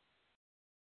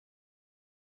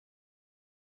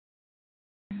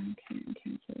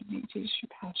 Choose your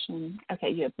passion.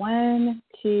 Okay, you have 1,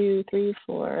 2, 3,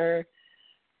 4,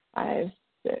 5,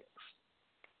 6,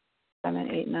 7,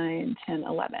 8, 9, 10,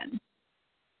 11.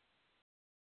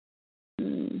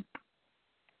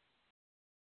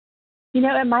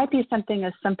 It might be something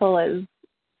as simple as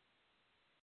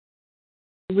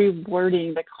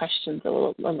rewording the questions a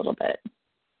little bit.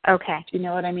 Okay. Do you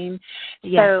know what I mean?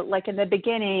 Yeah. So, like in the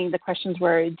beginning, the questions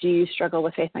were, do you struggle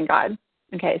with faith in God?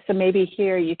 Okay, so maybe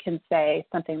here you can say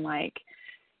something like,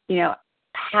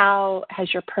 how has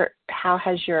your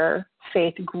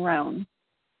faith grown,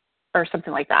 or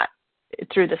something like that,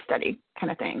 through the study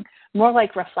kind of thing. more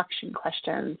like reflection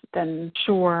questions than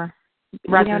Sure. you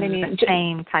Rather know what I than mean. the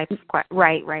same type of question.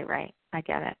 Right. I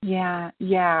get it. Yeah.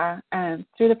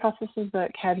 Through the process of the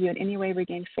book, have you in any way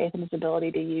regained faith in his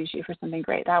ability to use you for something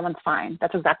great? That one's fine.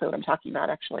 That's exactly what I'm talking about,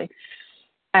 actually.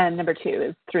 And number 2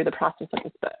 is through the process of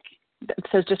this book.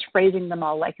 So just phrasing them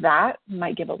all like that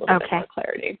might give a little bit more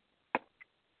clarity.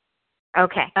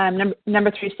 Okay.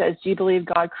 Number 3 says, do you believe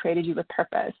God created you with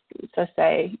purpose? So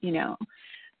say,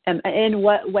 in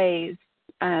what ways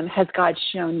has God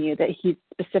shown you that he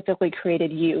specifically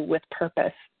created you with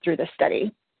purpose through the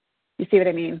study? You see what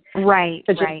I mean? Right,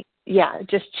 so just, right. Yeah,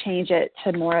 just change it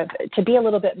to be a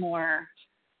little bit more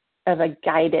of a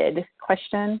guided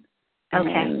question.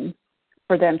 Okay.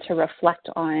 For them to reflect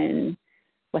on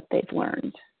what they've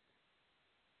learned.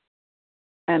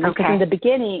 Because in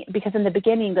the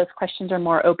beginning, those questions are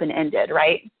more open-ended,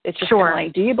 right? It's just kind of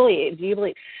like, do you believe? Do you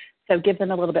believe? So give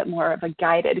them a little bit more of a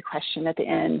guided question at the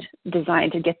end,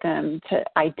 designed to get them to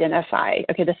identify,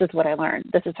 okay, this is what I learned.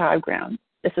 This is how I've grown.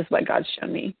 This is what God's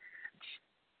shown me.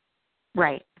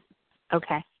 Right.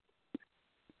 Okay.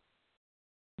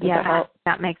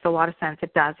 That makes a lot of sense.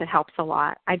 It does. It helps a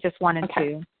lot. I just wanted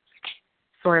to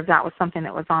that was something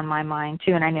that was on my mind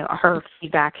too, and I knew her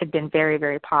feedback had been very,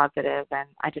 very positive, and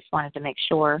I just wanted to make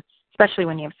sure, especially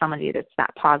when you have somebody that's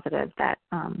that positive, that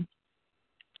and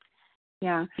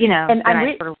I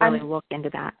sort of really look into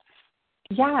that.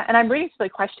 Yeah, and I'm reading through the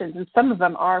questions, and some of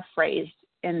them are phrased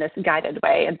in this guided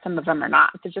way, and some of them are not.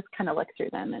 So just kind of look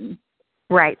through them and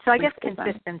right. So I guess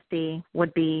consistency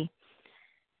would be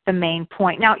the main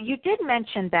point. Now, you did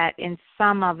mention that in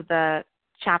some of the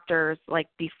chapters, like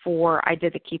before I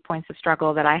did the key points of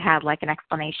struggle, that I had like an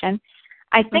explanation.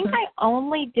 I think I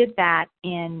only did that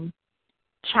in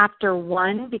chapter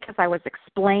 1 because I was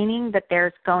explaining that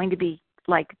there's going to be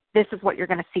like, this is what you're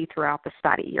going to see throughout the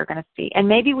study. You're going to see, and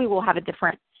maybe we will have a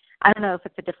different, I don't know if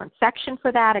it's a different section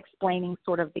for that, explaining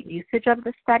sort of the usage of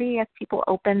the study as people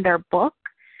open their book.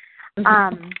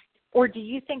 Or do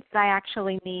you think that I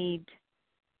actually need,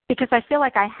 because I feel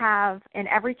like I have, in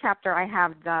every chapter I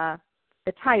have the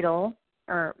title,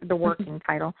 or the working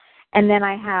title, and then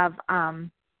I have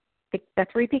the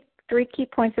three key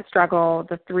points of struggle,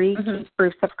 the 3 key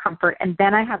proofs of comfort, and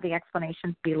then I have the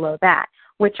explanations below that,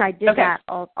 which I did that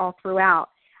all throughout.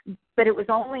 But it was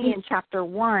only in chapter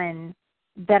 1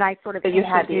 that I sort of you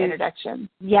had the introduction.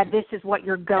 Yeah, this is what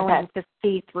you're going to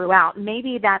see throughout.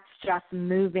 Maybe that's just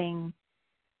moving.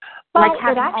 Well, like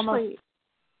having almost.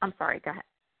 I'm sorry. Go ahead.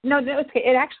 No, it's okay.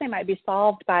 It actually might be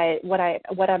solved by what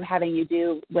I'm having you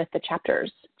do with the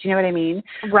chapters. Do you know what I mean?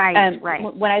 Right,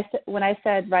 right. When I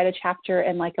said write a chapter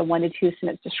in like a 1 to 2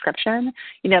 sentence description,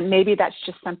 maybe that's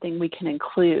just something we can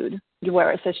include,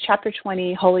 where it says chapter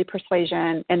 20, holy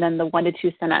persuasion, and then the 1 to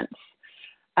 2 sentence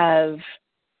of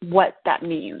what that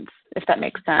means, if that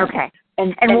makes sense. Okay.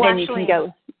 And then actually, you can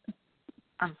go.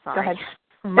 I'm sorry. Go ahead.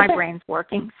 My brain's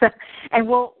working. So, and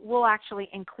we'll actually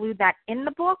include that in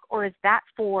the book, or is that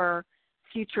for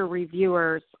future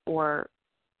reviewers or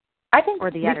the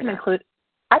editor? Can include.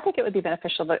 I think it would be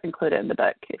beneficial to include it in the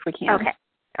book if we can.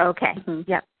 Okay.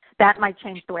 Yep. That might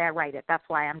change the way I write it. That's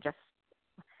why I'm just.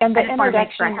 And the I just want to make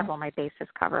sure I have all my bases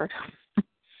covered.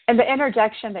 And the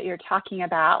introduction that you're talking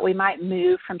about, we might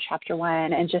move from chapter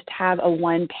 1 and just have a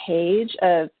 1 page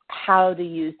of how to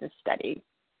use the study.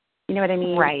 You know what I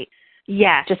mean? Right.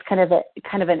 Yes. Just kind of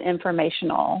an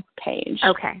informational page.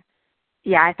 Okay.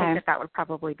 Yeah, I think that would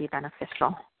probably be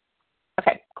beneficial.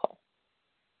 Okay, cool.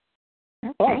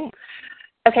 Okay. Cool.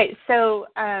 Okay, so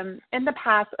in the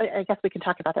past, I guess we can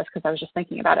talk about this because I was just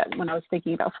thinking about it when I was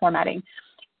thinking about formatting.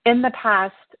 In the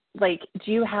past, like,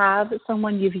 do you have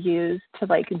someone you've used to,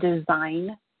 like,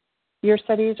 design your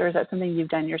studies, or is that something you've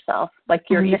done yourself, like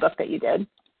your ebook that you did?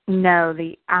 No,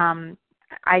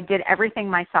 I did everything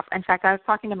myself. In fact, I was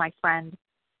talking to my friend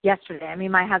yesterday. I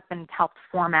mean, my husband helped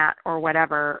format or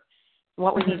whatever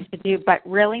what we needed to do, but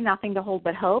really nothing to hold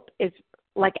but hope. Is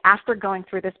like, after going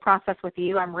through this process with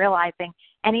you, I'm realizing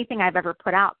anything I've ever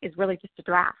put out is really just a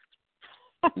draft.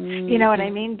 You know what I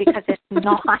mean? Because it's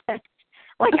not,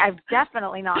 like, I've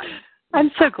definitely not. I'm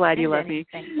so glad you love me.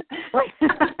 But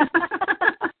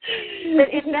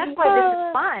that's why this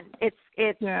is fun.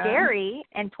 It's scary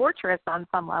and torturous on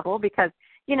some level because,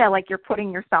 like, you're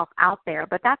putting yourself out there.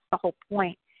 But that's the whole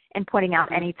point in putting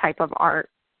out any type of art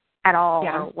at all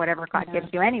or whatever God gives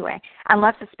you anyway,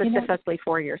 unless it's specifically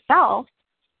for yourself,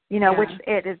 which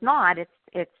it is not.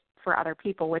 It's for other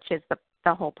people, which is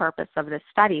the whole purpose of this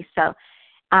study. So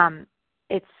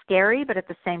it's scary, but at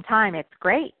the same time, it's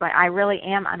great. But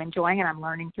I'm enjoying it. I'm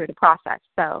learning through the process.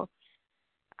 So.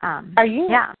 Are you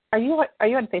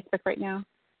on Facebook right now?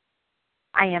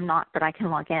 I am not, but I can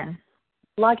log in.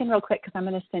 Log in real quick because I'm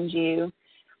going to send you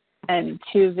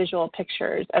 2 visual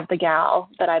pictures of the gal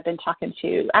that I've been talking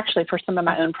to, actually for some of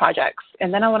my own projects.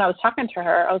 And then when I was talking to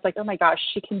her, I was like, oh my gosh,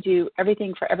 she can do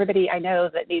everything for everybody I know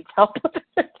that needs help with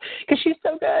it because she's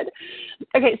so good.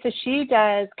 Okay, so she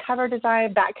does cover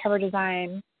design, back cover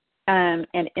design, and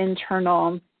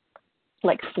internal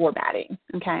like formatting.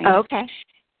 Okay. Oh, okay.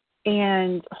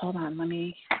 And hold on, let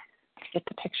me get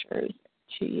the pictures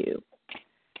to you.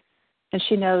 And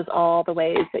she knows all the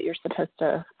ways that you're supposed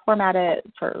to format it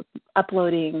for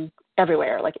uploading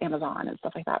everywhere, like Amazon and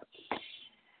stuff like that.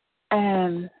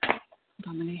 Hold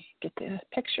on, let me get the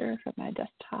picture from my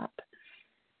desktop.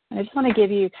 And I just want to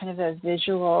give you kind of a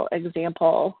visual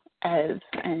example of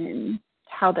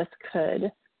how this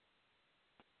could.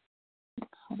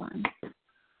 Hold on.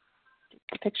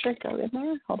 The picture go in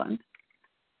there. Hold on.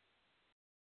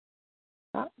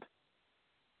 Stop.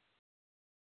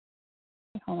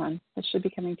 Hold on. This should be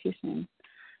coming too soon.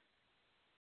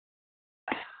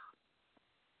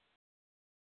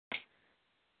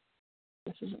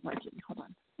 This isn't working. Hold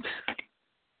on.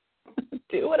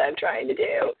 Do what I'm trying to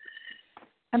do.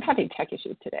 I'm having tech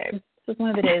issues today. This is one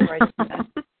of the days where I just want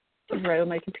to throw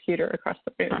my computer across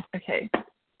the room. Okay.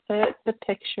 Put the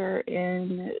picture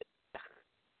in.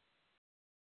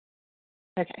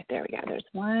 Okay, there we go. There's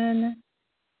one.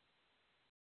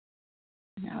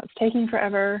 Now it's taking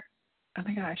forever. Oh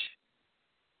my gosh.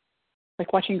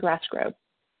 Like watching grass grow.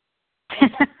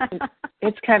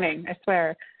 It's coming, I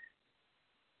swear.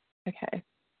 Okay.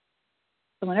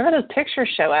 So whenever those pictures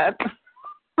show up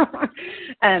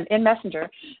in Messenger,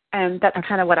 that's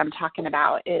kind of what I'm talking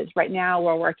about is right now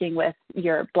we're working with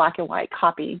your black and white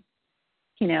copy,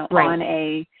 right. on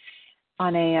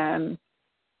a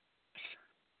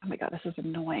oh my God, this is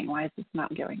annoying. Why is this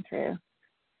not going through?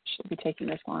 Should be taking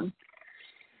this long.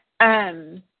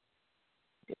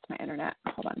 It's my internet.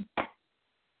 Hold on.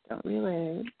 Don't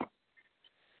reload.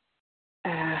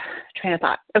 Train of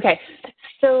thought. Okay.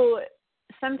 So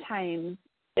sometimes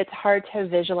it's hard to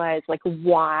visualize like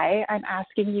why I'm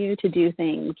asking you to do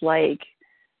things like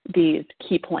these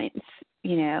key points,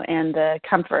 and the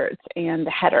comforts and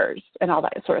the headers and all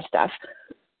that sort of stuff.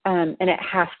 And it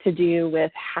has to do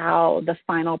with how the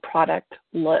final product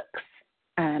looks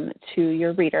to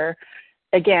your reader.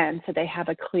 Again, so they have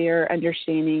a clear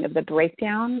understanding of the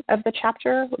breakdown of the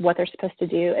chapter, what they're supposed to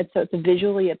do. And so it's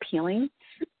visually appealing.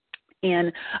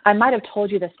 And I might have told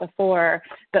you this before,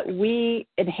 but we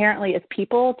inherently as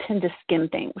people tend to skim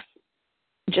things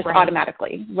just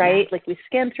automatically, right? Yeah. Like we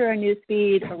skim through our news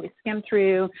feed or we skim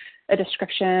through a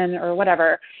description or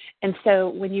whatever. And so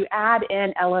when you add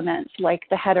in elements like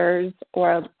the headers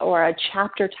or a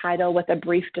chapter title with a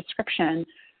brief description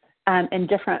in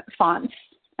different fonts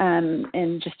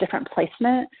and just different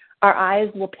placement, our eyes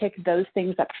will pick those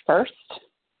things up first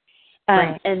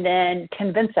and then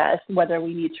convince us whether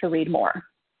we need to read more.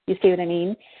 You see what I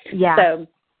mean? Yeah. So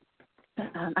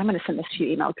I'm going to send this to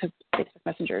you email because Facebook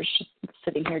Messenger is just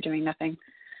sitting here doing nothing.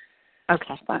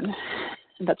 Okay. Fun.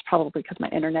 And that's probably because my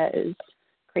internet is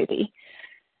crazy.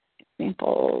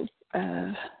 Examples of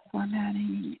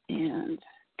formatting and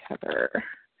cover.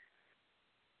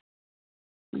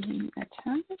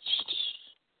 Attached.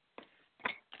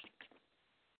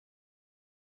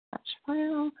 Attach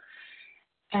file.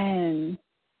 And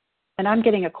I'm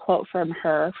getting a quote from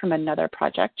her from another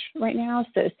project right now.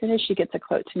 So as soon as she gets a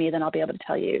quote to me, then I'll be able to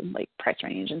tell you like price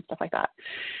range and stuff like that.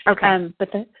 Okay.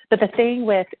 But the thing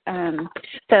with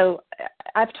so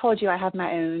I've told you I have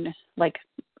my own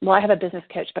I have a business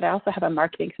coach, but I also have a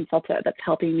marketing consultant that's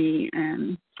helping me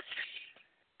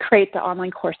create the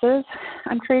online courses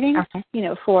I'm creating. Okay.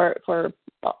 For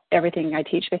everything I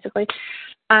teach basically.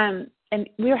 And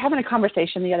we were having a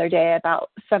conversation the other day about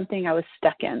something I was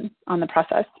stuck in on the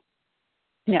process.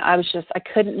 I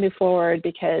couldn't move forward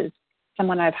because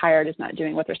someone I've hired is not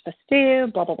doing what they're supposed to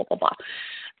do, blah, blah, blah, blah, blah.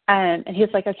 And he's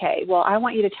like, okay, well, I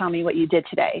want you to tell me what you did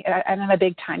today. And I'm a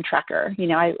big time tracker.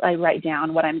 I write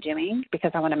down what I'm doing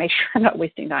because I want to make sure I'm not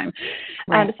wasting time.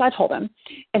 Right. So I told him.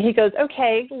 And he goes,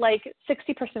 okay, 60%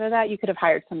 of that you could have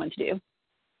hired someone to do.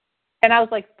 And I was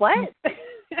like, what?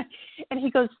 And he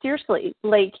goes, seriously,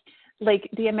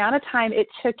 the amount of time it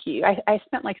took you, I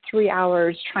spent 3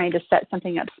 hours trying to set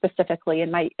something up specifically in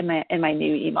my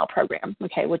new email program,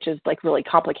 okay, which is really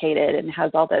complicated and has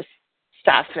all this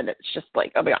stuff, and it's just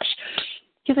oh my gosh.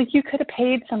 He's like, you could have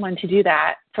paid someone to do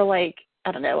that for I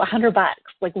don't know, $100.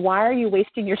 Why are you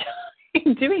wasting your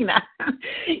time doing that?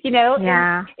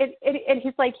 Yeah. And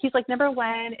he's like, number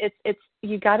one, it's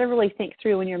you got to really think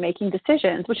through when you're making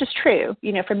decisions, which is true,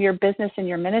 from your business and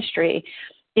your ministry.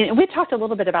 we talked a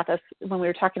little bit about this when we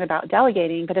were talking about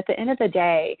delegating, but at the end of the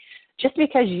day, just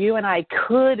because you and I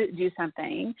could do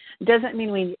something doesn't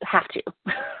mean we have to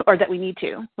or that we need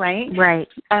to, right? Right.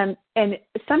 And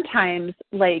sometimes,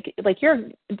 like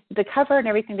the cover and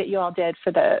everything that you all did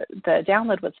for the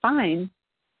download was fine,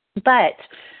 but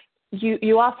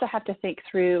you also have to think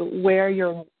through where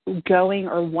you're going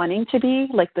or wanting to be,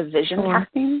 like the vision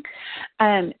casting,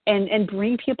 and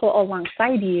bring people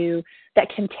alongside you that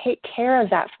can take care of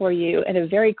that for you in a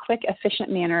very quick,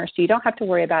 efficient manner, so you don't have to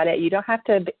worry about it. You don't have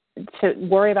to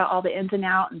worry about all the ins and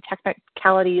outs and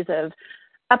technicalities of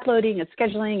uploading and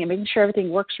scheduling and making sure everything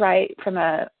works right from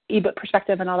a ebook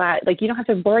perspective and all that. Like, you don't have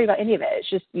to worry about any of it. It's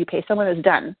just you pay someone that's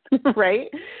done, right?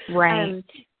 Right.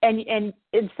 And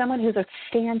someone who's a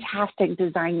fantastic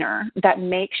designer that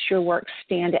makes your work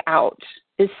stand out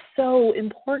is so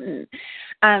important.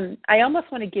 I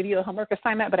almost want to give you a homework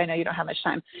assignment, but I know you don't have much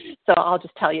time, so I'll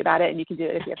just tell you about it, and you can do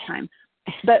it if you have time.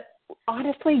 But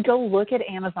honestly, go look at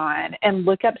Amazon and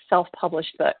look up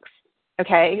self-published books,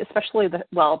 okay? Especially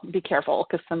be careful,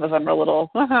 because some of them are a little,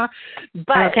 but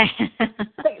okay.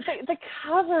 the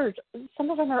covers, some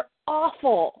of them are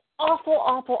awful.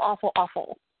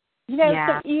 You know,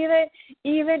 Yeah. So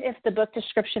even if the book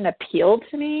description appealed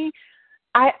to me,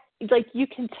 you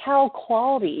can tell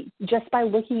quality just by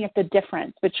looking at the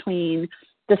difference between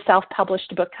the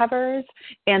self-published book covers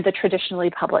and the traditionally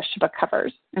published book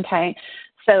covers, okay?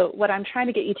 So what I'm trying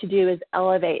to get you to do is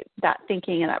elevate that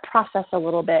thinking and that process a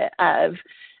little bit of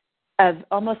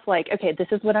almost like, okay, this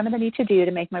is what I'm going to need to do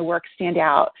to make my work stand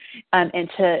out, and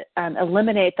to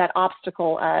eliminate that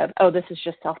obstacle of, oh, this is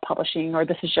just self-publishing, or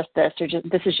this is just this, or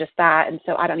this is just that, and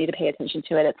so I don't need to pay attention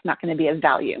to it. It's not going to be of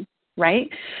value, right?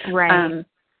 Right.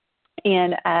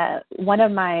 And one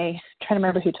of I'm trying to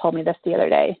remember who told me this the other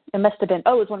day. It must have been, it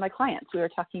was one of my clients. We were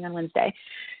talking on Wednesday.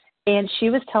 And she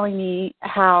was telling me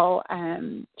how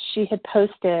she had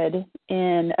posted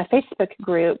in a Facebook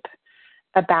group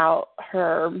about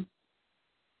her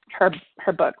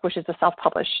book, which is a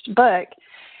self-published book,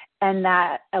 and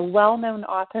that a well-known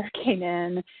author came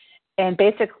in and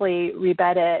basically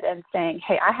rebutted and saying,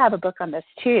 hey, I have a book on this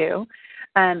too,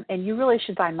 and you really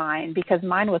should buy mine, because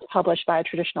mine was published by a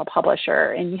traditional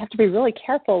publisher, and you have to be really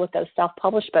careful with those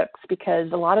self-published books,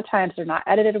 because a lot of times they're not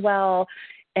edited well,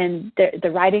 and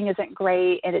the writing isn't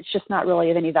great, and it's just not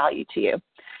really of any value to you.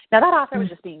 Now, that author was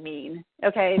just being mean,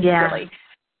 okay? Yeah. Really.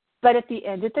 But at the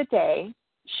end of the day,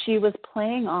 she was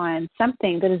playing on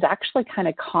something that is actually kind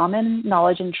of common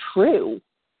knowledge and true.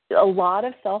 A lot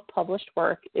of self-published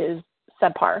work is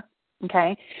subpar,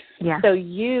 okay? Yeah. So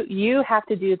you have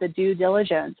to do the due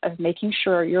diligence of making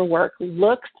sure your work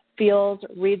looks, feels,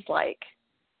 reads like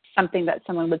something that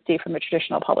someone would see from a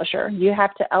traditional publisher. You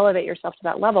have to elevate yourself to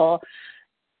that level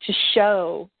to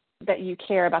show that you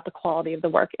care about the quality of the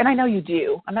work. And I know you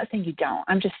do. I'm not saying you don't.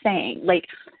 I'm just saying, like,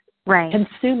 right.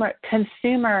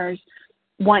 Consumers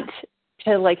want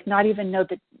to, like, not even know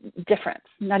the difference,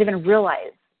 not even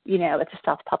realize, it's a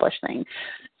self-published thing.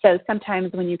 So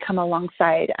sometimes when you come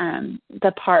alongside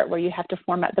the part where you have to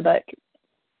format the book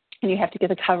and you have to get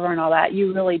the cover and all that,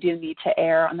 you really do need to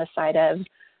err on the side of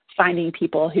finding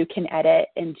people who can edit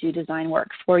and do design work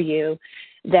for you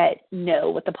that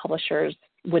know what the publishers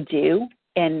would do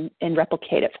and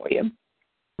replicate it for you.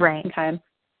 Right.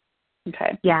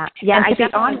 Okay. Yeah. And I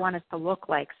definitely want it to look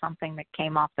like something that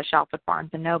came off the shelf at Barnes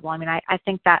 & Noble. I mean, I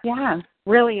think that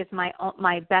really is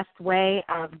my best way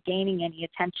of gaining any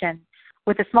attention.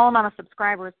 With the small amount of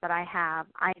subscribers that I have,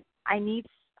 I need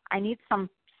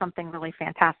something really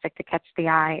fantastic to catch the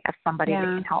eye of somebody that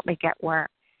can help me get where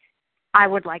I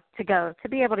would like to go, to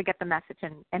be able to get the message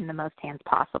in the most hands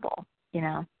possible,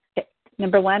 Okay.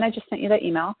 Number one, I just sent you that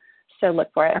email, so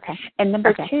look for it. Okay. And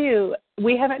number two,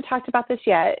 we haven't talked about this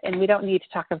yet, and we don't need to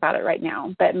talk about it right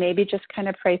now, but maybe just kind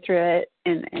of pray through it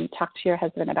and talk to your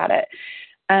husband about it.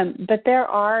 But there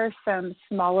are some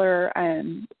smaller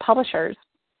publishers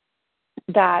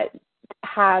that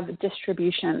have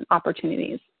distribution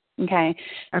opportunities. Okay.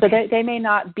 So they may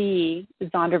not be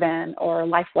Zondervan or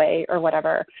Lifeway or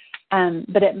whatever,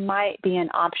 but it might be an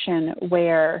option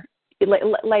where,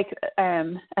 like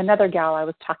another gal I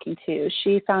was talking to,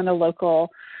 she found a local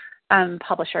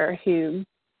publisher who,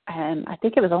 I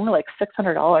think it was only like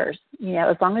 $600.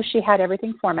 As long as she had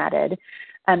everything formatted,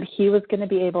 he was going to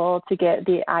be able to get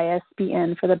the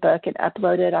ISBN for the book and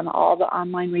upload it on all the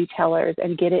online retailers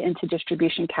and get it into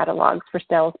distribution catalogs for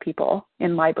salespeople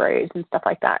in libraries and stuff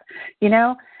like that.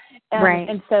 Right.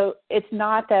 And so it's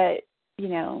not that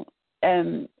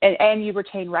and you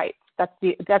retain rights.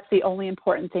 That's the only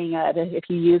important thing. If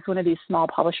you use one of these small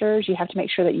publishers, you have to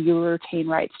make sure that you retain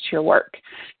rights to your work,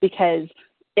 because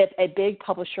if a big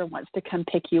publisher wants to come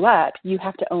pick you up, you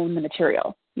have to own the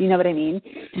material. You know what I mean?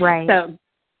 Right.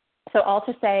 So all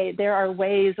to say, there are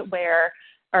ways where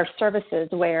our services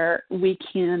where we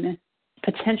can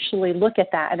potentially look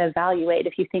at that and evaluate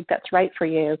if you think that's right for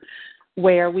you,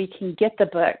 where we can get the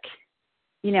book,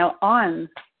 on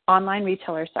online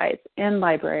retailer sites, in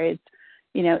libraries,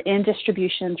 in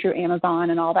distribution through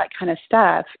Amazon and all that kind of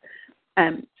stuff,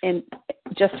 and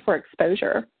just for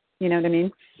exposure. You know what I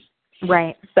mean?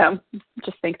 Right. So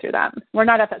just think through that. We're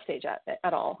not at that stage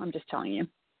at all. I'm just telling you.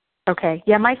 Okay.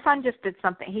 Yeah, my son just did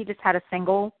something. He just had a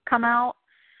single come out,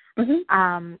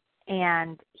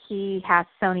 and he has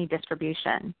Sony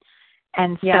distribution.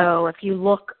 And so if you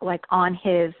look like on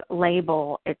his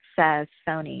label, it says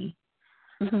Sony,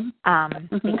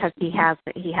 because he has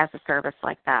a service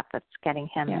like that that's getting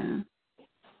him. Yeah.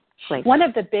 Like, one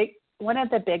of the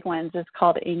big ones is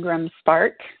called Ingram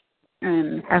Spark.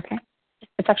 Okay.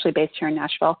 It's actually based here in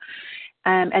Nashville,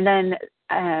 and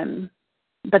then.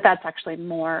 But that's actually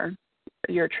more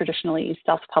your traditionally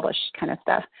self-published kind of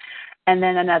stuff. And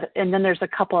then there's a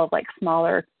couple of like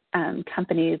smaller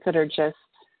companies that are just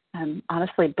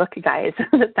honestly book guys.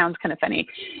 That sounds kind of funny,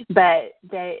 but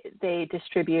they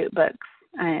distribute books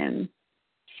in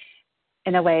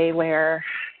a way where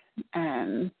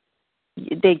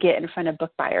they get in front of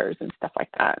book buyers and stuff like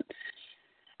that.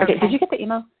 Okay. Did you get the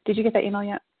email? Did you get that email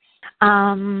yet?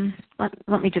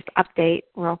 Let me just update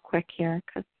real quick here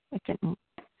because it didn't.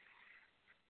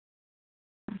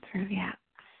 Through yet.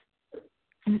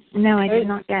 No, I did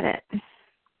not get it.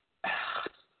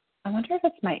 I wonder if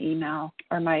it's my email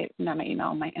or not my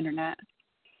email, my internet.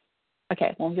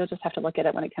 Okay, well, you'll just have to look at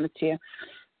it when it comes to you.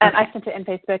 Okay. I sent it in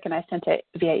Facebook and I sent it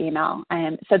via email.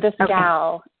 So this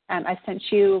gal, I sent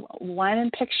you one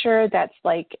picture that's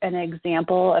like an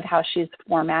example of how she's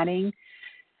formatting.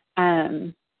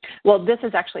 Well, this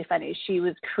is actually funny. She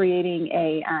was creating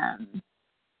a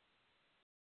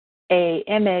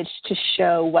image to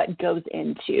show what goes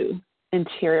into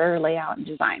interior layout and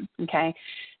design. Okay.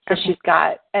 So she's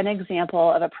got an example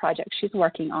of a project she's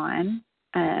working on,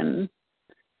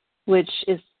 which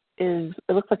is it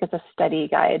looks like it's a study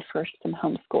guide for some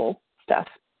homeschool stuff,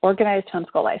 organized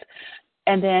homeschool life.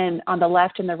 And then on the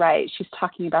left and the right, she's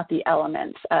talking about the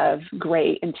elements of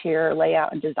great interior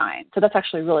layout and design. So that's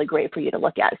actually really great for you to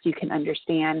look at so you can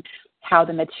understand how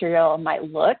the material might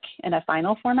look in a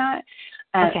final format.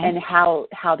 And how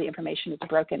the information is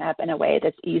broken up in a way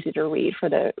that's easy to read for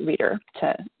the reader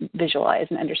to visualize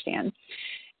and understand.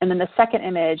 And then the second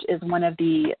image is one of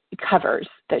the covers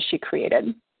that she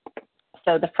created.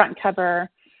 So the front cover,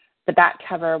 the back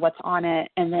cover, what's on it,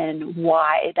 and then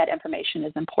why that information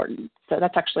is important. So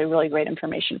that's actually really great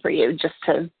information for you just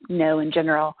to know in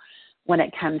general when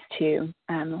it comes to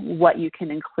what you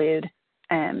can include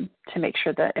to make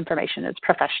sure the information is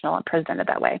professional and presented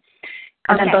that way.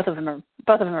 And then both of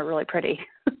them are really pretty.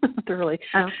 They're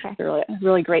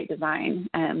really great design,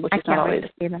 which is not always. To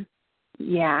see them.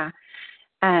 Yeah.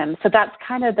 So that's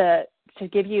kind of to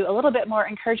give you a little bit more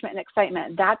encouragement and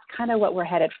excitement. That's kind of what we're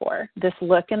headed for. This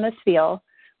look and this feel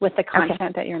with the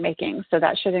content that you're making. So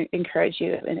that should encourage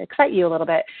you and excite you a little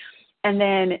bit. And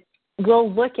then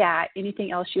we'll look at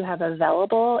anything else you have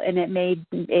available, and it may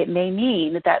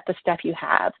mean that the stuff you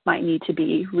have might need to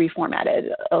be reformatted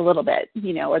a little bit,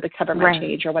 or the cover might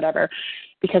change or whatever,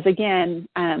 because again,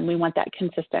 we want that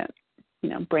consistent,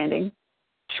 branding.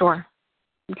 Sure.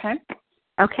 Okay.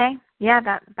 Okay. Yeah,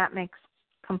 that makes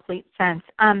complete sense.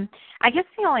 I guess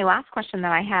the only last question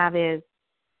that I have is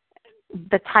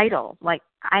the title. Like,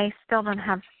 I still don't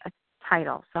have a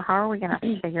title, so how are we going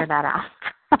to figure that out?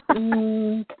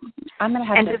 I'm going to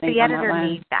have and to does think the on editor that one.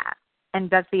 need that? And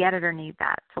does the editor need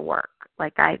that to work?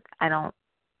 Like, I don't.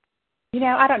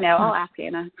 I don't know. I'll ask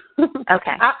Anna.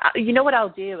 Okay. You know what I'll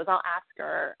do is I'll ask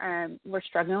her. We're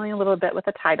struggling a little bit with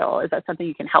the title. Is that something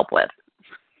you can help with?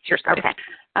 Seriously. Okay.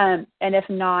 And if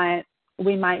not,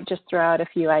 we might just throw out a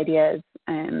few ideas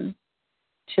to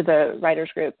the writers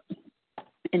group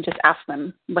and just ask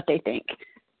them what they think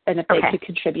and if they could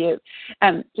contribute.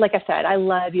 Like I said, I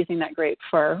love using that group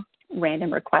for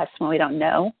random requests when we don't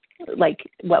know, like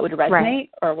what would resonate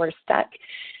or we're stuck.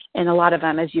 And a lot of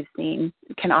them, as you've seen,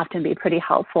 can often be pretty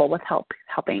helpful with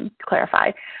helping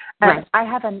clarify. I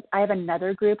have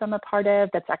another group I'm a part of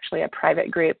that's actually a private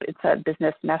group. It's a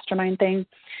business mastermind thing,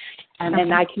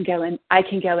 and I can go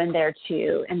in there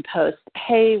too and post,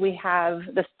 hey, we have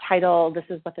this title. This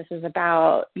is what this is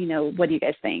about. What do you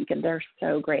guys think? And they're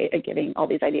so great at giving all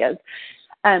these ideas.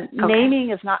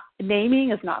 Naming is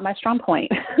not my strong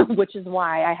point, which is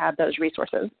why I have those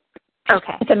resources.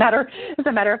 Okay. As a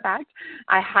matter of fact,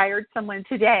 I hired someone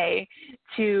today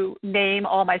to name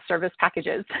all my service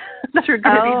packages that are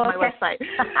going to be on my website.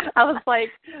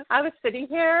 I was sitting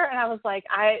here and I was like,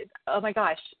 oh my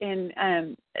gosh.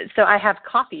 And so I have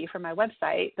copy for my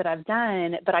website that I've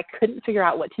done, but I couldn't figure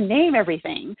out what to name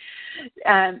everything.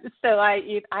 So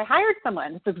I hired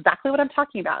someone. That's exactly what I'm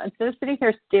talking about. Instead of sitting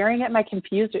here staring at my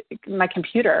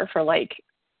computer for like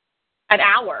an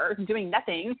hour doing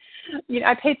nothing,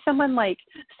 I paid someone like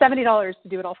 $70 to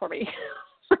do it all for me.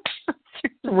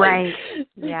 Right.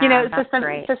 Yeah, that's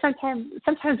great. So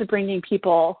sometimes bringing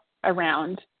people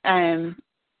around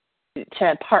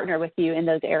to partner with you in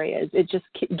those areas, it just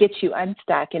gets you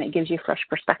unstuck and it gives you fresh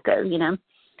perspective.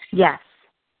 Yes.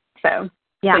 So.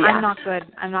 Yeah, yeah,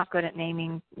 I'm not good at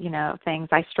naming, things.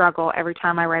 I struggle every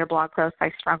time I write a blog post.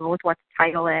 I struggle with what to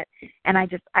title it, and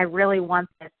I really want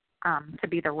this to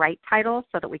be the right title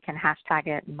so that we can hashtag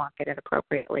it and market it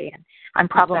appropriately. And I'm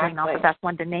probably not the best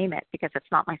one to name it because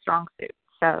it's not my strong suit.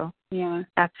 So yeah,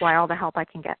 that's why all the help I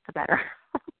can get, the better.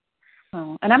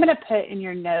 Oh, and I'm going to put in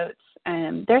your notes,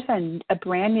 there's a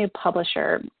brand new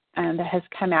publisher that has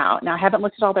come out. Now, I haven't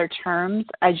looked at all their terms.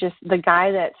 The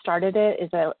guy that started it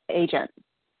is a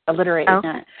literary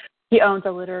agent. He owns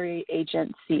a literary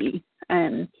agency.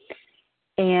 And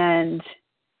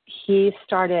he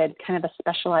started kind of a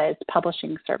specialized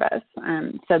publishing service.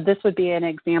 So this would be an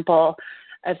example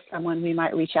of someone we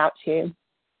might reach out to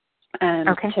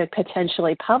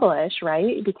potentially publish,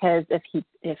 right? Because if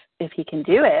he can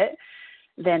do it,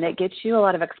 then it gets you a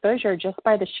lot of exposure just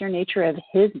by the sheer nature of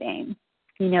his name.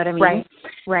 You know what I mean?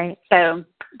 Right. So,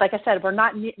 like I said, we're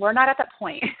not at that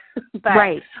point. But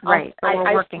right. But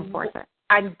we're working towards it.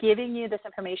 I'm giving you this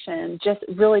information just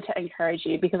really to encourage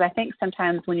you, because I think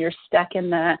sometimes when you're stuck in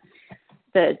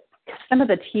some of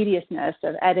the tediousness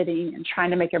of editing and trying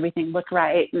to make everything look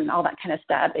right and all that kind of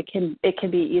stuff, it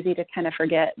can be easy to kind of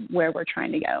forget where we're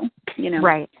trying to go.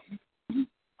 Right.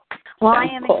 Well, So, I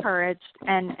am encouraged,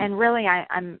 and really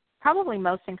I'm probably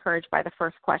most encouraged by the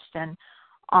first question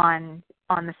on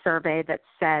the survey that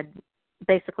said,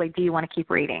 basically, do you want to keep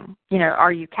reading?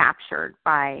 Are you captured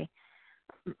by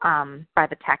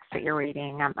the text that you're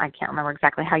reading? I can't remember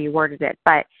exactly how you worded it,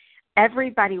 but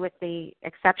everybody, with the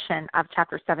exception of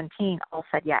chapter 17, all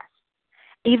said yes.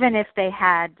 Even if they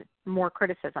had more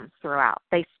criticisms throughout,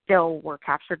 they still were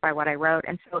captured by what I wrote.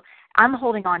 And so I'm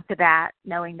holding on to that,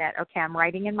 knowing that, okay, I'm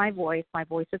writing in my voice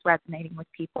is resonating with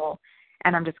people,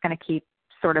 and I'm just going to keep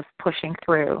sort of pushing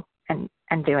through and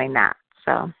doing that.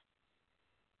 So.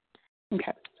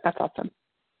 Okay, that's awesome.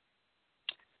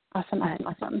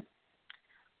 Awesome.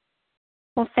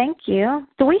 Well, thank you.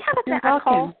 Do we have a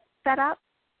call set up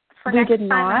for next time? We did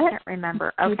not. I can't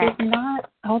remember. Okay. We did not.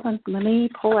 Hold on. Let me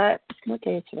pull it. What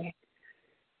day is today?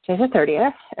 Today's the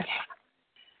 30th. Okay.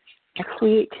 Next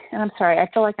week. And I'm sorry. I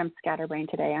feel like I'm scatterbrained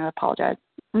today. I apologize.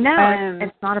 No,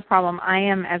 it's not a problem. I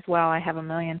am as well. I have a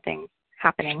million things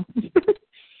happening.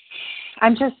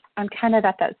 I'm kind of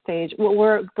at that stage. Well,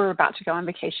 we're about to go on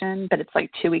vacation, but it's like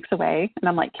 2 weeks away. And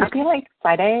I'm like, can it be like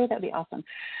Friday? That'd be awesome.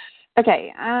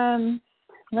 Okay.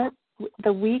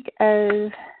 The week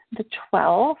of the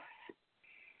 12th.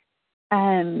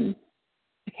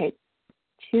 Okay.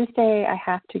 Tuesday I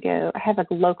have to go. I have a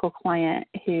local client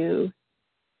who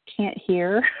can't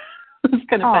hear. It's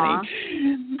kind of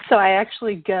funny. So I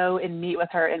actually go and meet with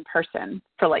her in person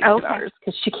for like 2 hours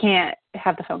because she can't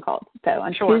have the phone calls. So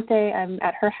on Tuesday I'm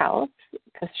at her house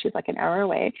because she's like an hour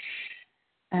away.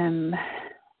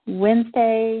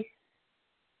 Wednesday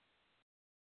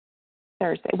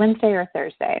or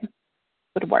Thursday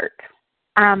would work.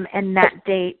 And that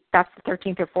date, that's the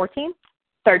 13th or 14th?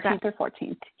 13th or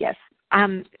 14th, yes.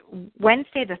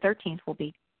 Wednesday the 13th will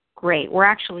be great. We're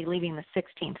actually leaving the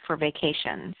 16th for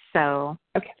vacation, so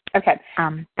okay.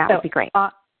 That would be great.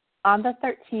 On the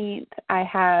 13th, I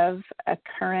have a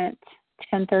current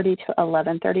 10:30 to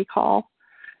 11:30 call,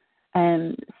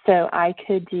 so I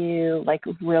could do like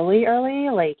really early,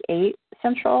 like 8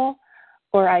 Central,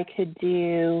 or I could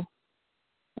do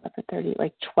 11:30,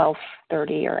 like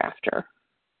 12:30 or after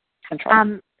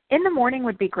Central. In the morning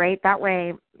would be great. That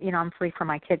way, I'm free for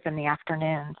my kids in the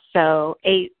afternoon. So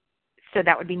 8. So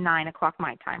that would be 9 o'clock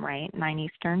my time, right? 9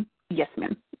 Eastern? Yes,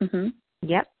 ma'am. Mm-hmm.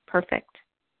 Yep, perfect.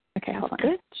 Okay, hold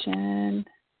on. Jen.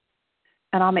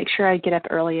 And I'll make sure I get up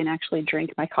early and actually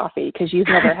drink my coffee because you've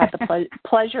never had the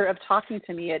pleasure of talking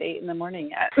to me at 8 in the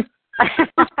morning yet.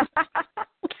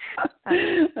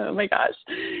 Oh, my gosh.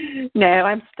 No,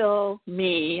 I'm still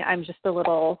me. I'm just a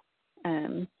little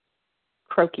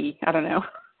croaky. I don't know.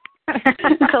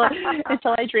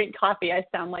 until I drink coffee, I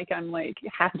sound like I'm like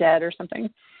half dead or something.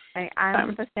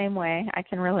 I'm the same way. I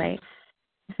can relate.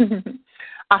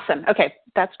 Awesome. Okay,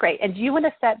 that's great. And do you want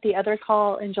to set the other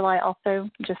call in July also,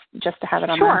 just to have it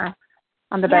on Sure.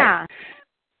 on the Yeah. book?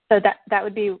 So that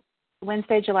would be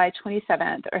Wednesday, July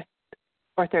 27th,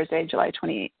 or Thursday, July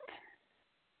 28th.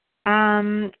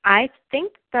 I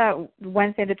think the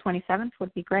Wednesday the 27th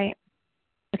would be great.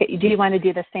 Okay. Do you want to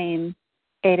do the same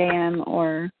 8 a.m.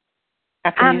 or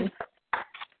afternoon?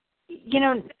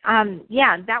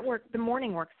 Yeah, that works. The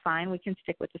morning works fine. We can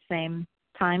stick with the same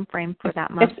time frame for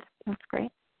that month. That's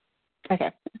great.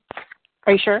 Okay.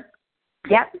 Are you sure?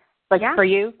 Yep. For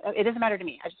you? It doesn't matter to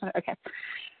me. I just want to, okay.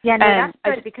 Yeah, no, that's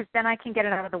good because then I can get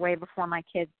it out of the way before my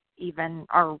kids even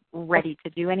are ready to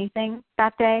do anything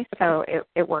that day. So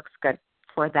it works good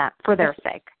for their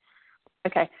sake.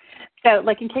 Okay. So,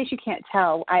 in case you can't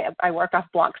tell, I work off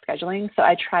block scheduling, so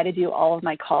I try to do all of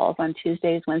my calls on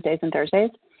Tuesdays, Wednesdays, and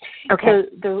Thursdays. Okay.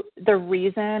 So the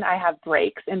reason I have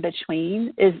breaks in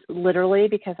between is literally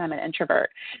because I'm an introvert.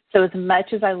 So as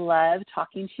much as I love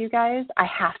talking to you guys, I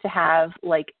have to have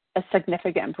a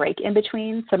significant break in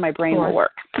between so my brain will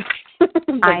work.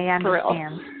 I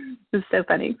understand. It's so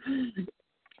funny.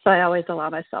 So I always allow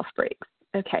myself breaks.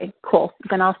 Okay, cool.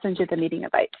 Then I'll send you the meeting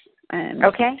invites.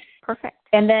 Okay, perfect.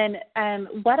 And then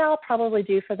what I'll probably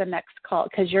do for the next call,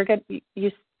 because you're good,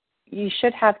 you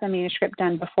should have the manuscript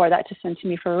done before that to send to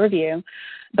me for review,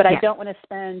 but I don't want to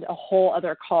spend a whole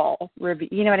other call review.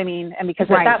 You know what I mean? And because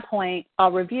at that point,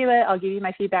 I'll review it, I'll give you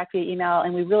my feedback via email,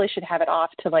 and we really should have it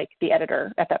off to the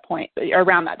editor at that point, or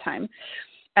around that time.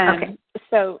 Okay.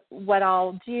 So what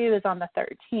I'll do is on the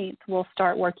 13th, we'll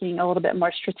start working a little bit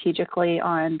more strategically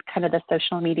on kind of the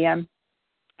social media,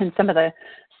 and some of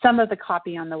the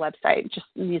copy on the website just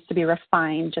needs to be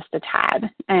refined just a tad.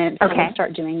 And so we'll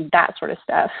start doing that sort of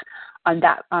stuff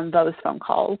on those phone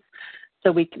calls.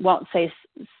 So we won't stay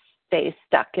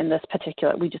stuck in this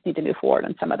particular. We just need to move forward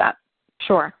on some of that.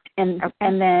 Sure. And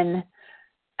then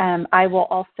I will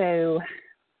also,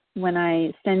 when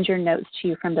I send your notes to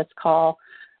you from this call,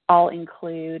 I'll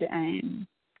include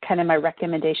kind of my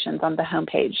recommendations on the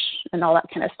homepage and all that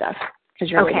kind of stuff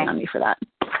because you're waiting on me for that.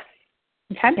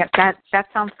 Okay. Yep, that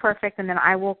sounds perfect. And then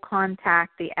I will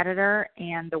contact the editor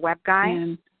and the web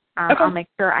guy. I'll make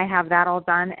sure I have that all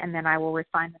done, and then I will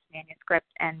refine this manuscript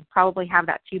and probably have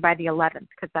that to you by the 11th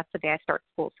because that's the day I start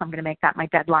school. So I'm going to make that my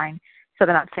deadline so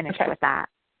that I'm finished with that.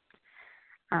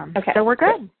 So we're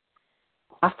good.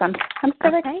 Awesome. I'm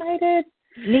so excited.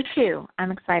 Me too.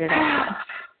 I'm excited also.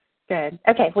 Good.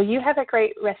 Okay. Well, you have a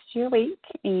great rest of your week.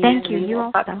 And thank you. You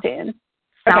will also. Talk soon.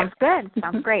 Sounds good.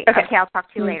 Sounds great. Okay. I'll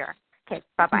talk to you later. Okay.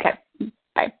 Bye-bye. Okay.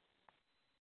 Bye.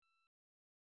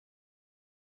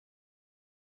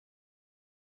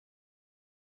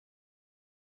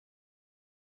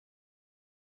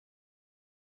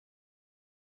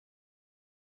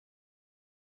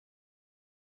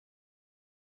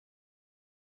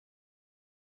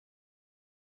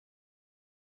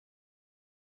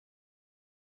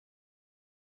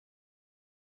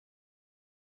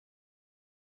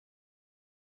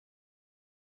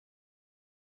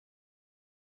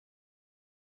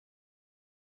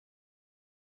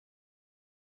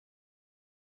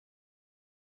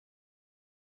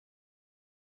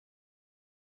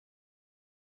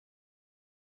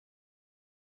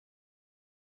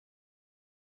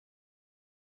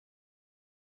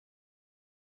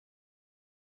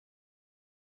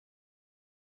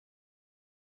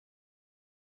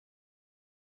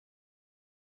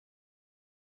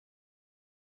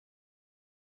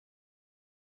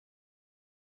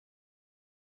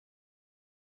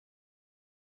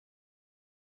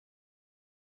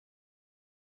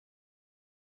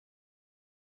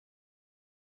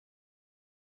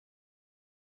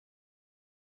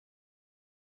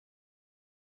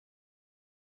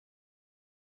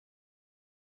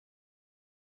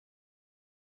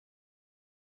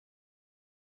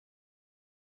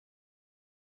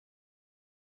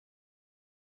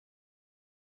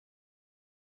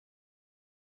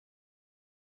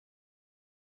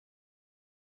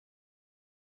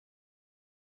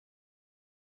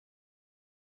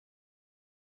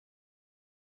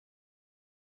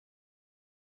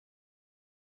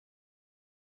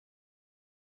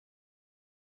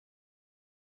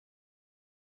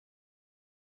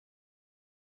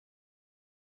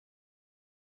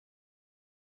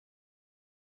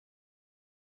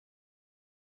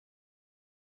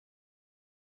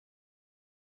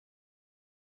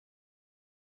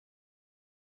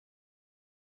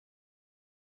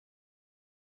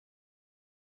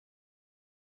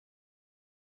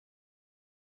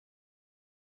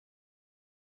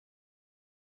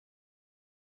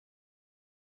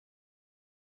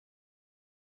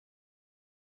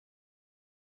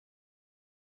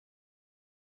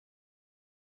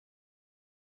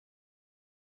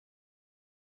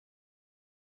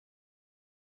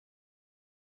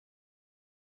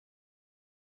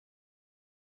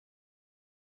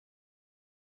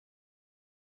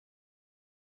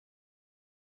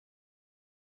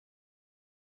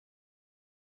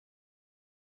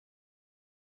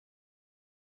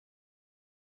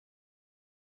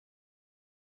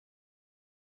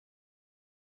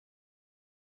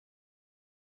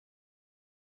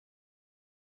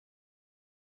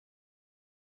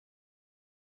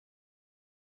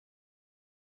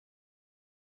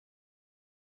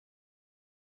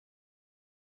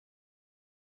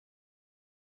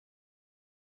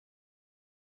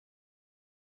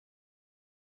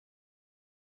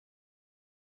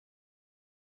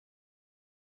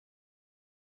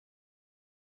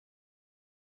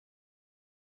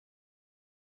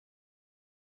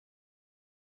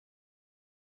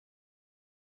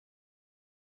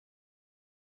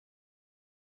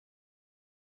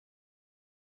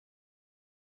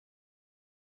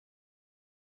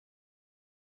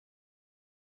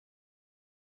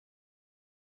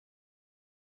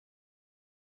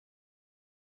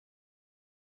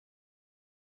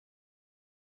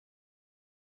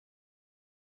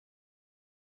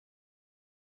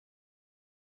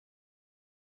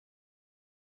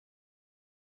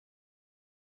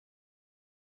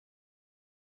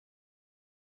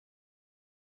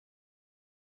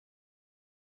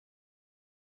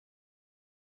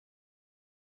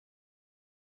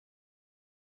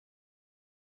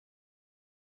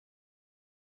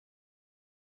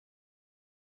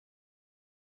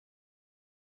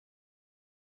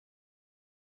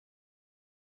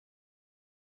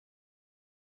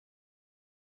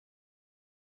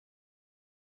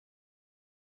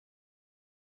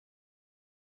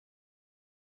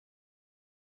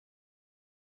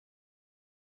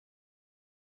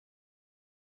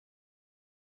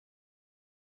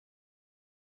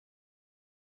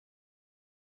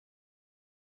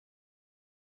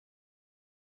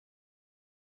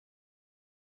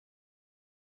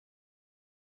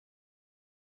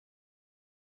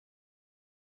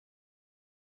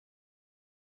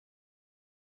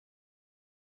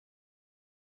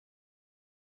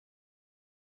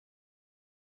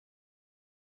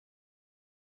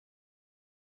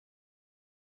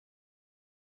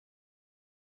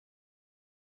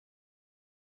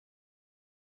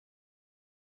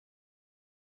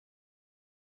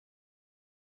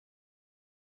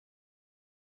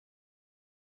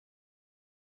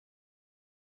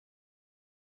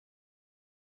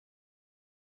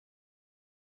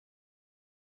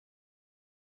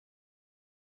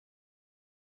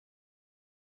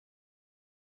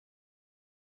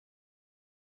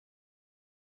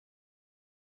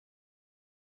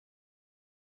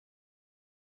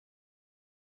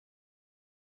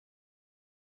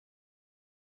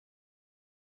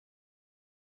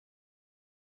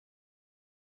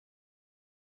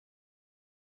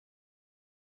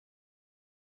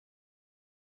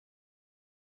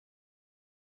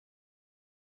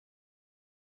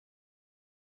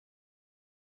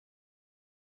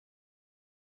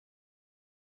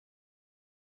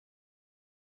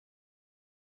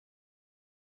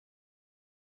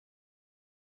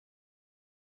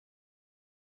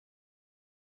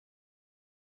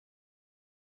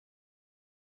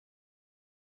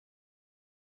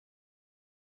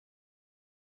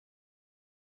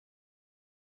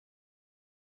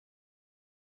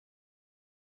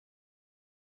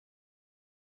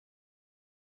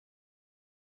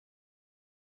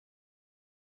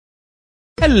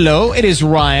 Hello, it is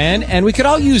Ryan, and we could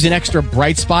all use an extra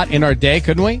bright spot in our day,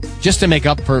 couldn't we? Just to make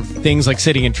up for things like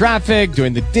sitting in traffic,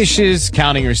 doing the dishes,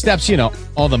 counting your steps, you know,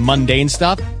 all the mundane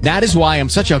stuff. That is why I'm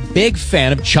such a big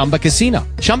fan of Chumba Casino.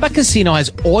 Chumba Casino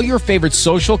has all your favorite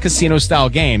social casino-style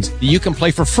games that you can play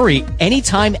for free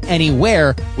anytime,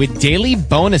 anywhere with daily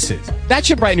bonuses. That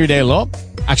should brighten your day a little.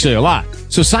 Actually, a lot.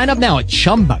 So sign up now at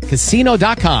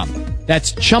ChumbaCasino.com.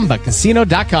 That's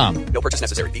ChumbaCasino.com. No purchase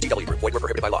necessary. VGW Group. Void where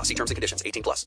prohibited by law. See terms and conditions. 18+.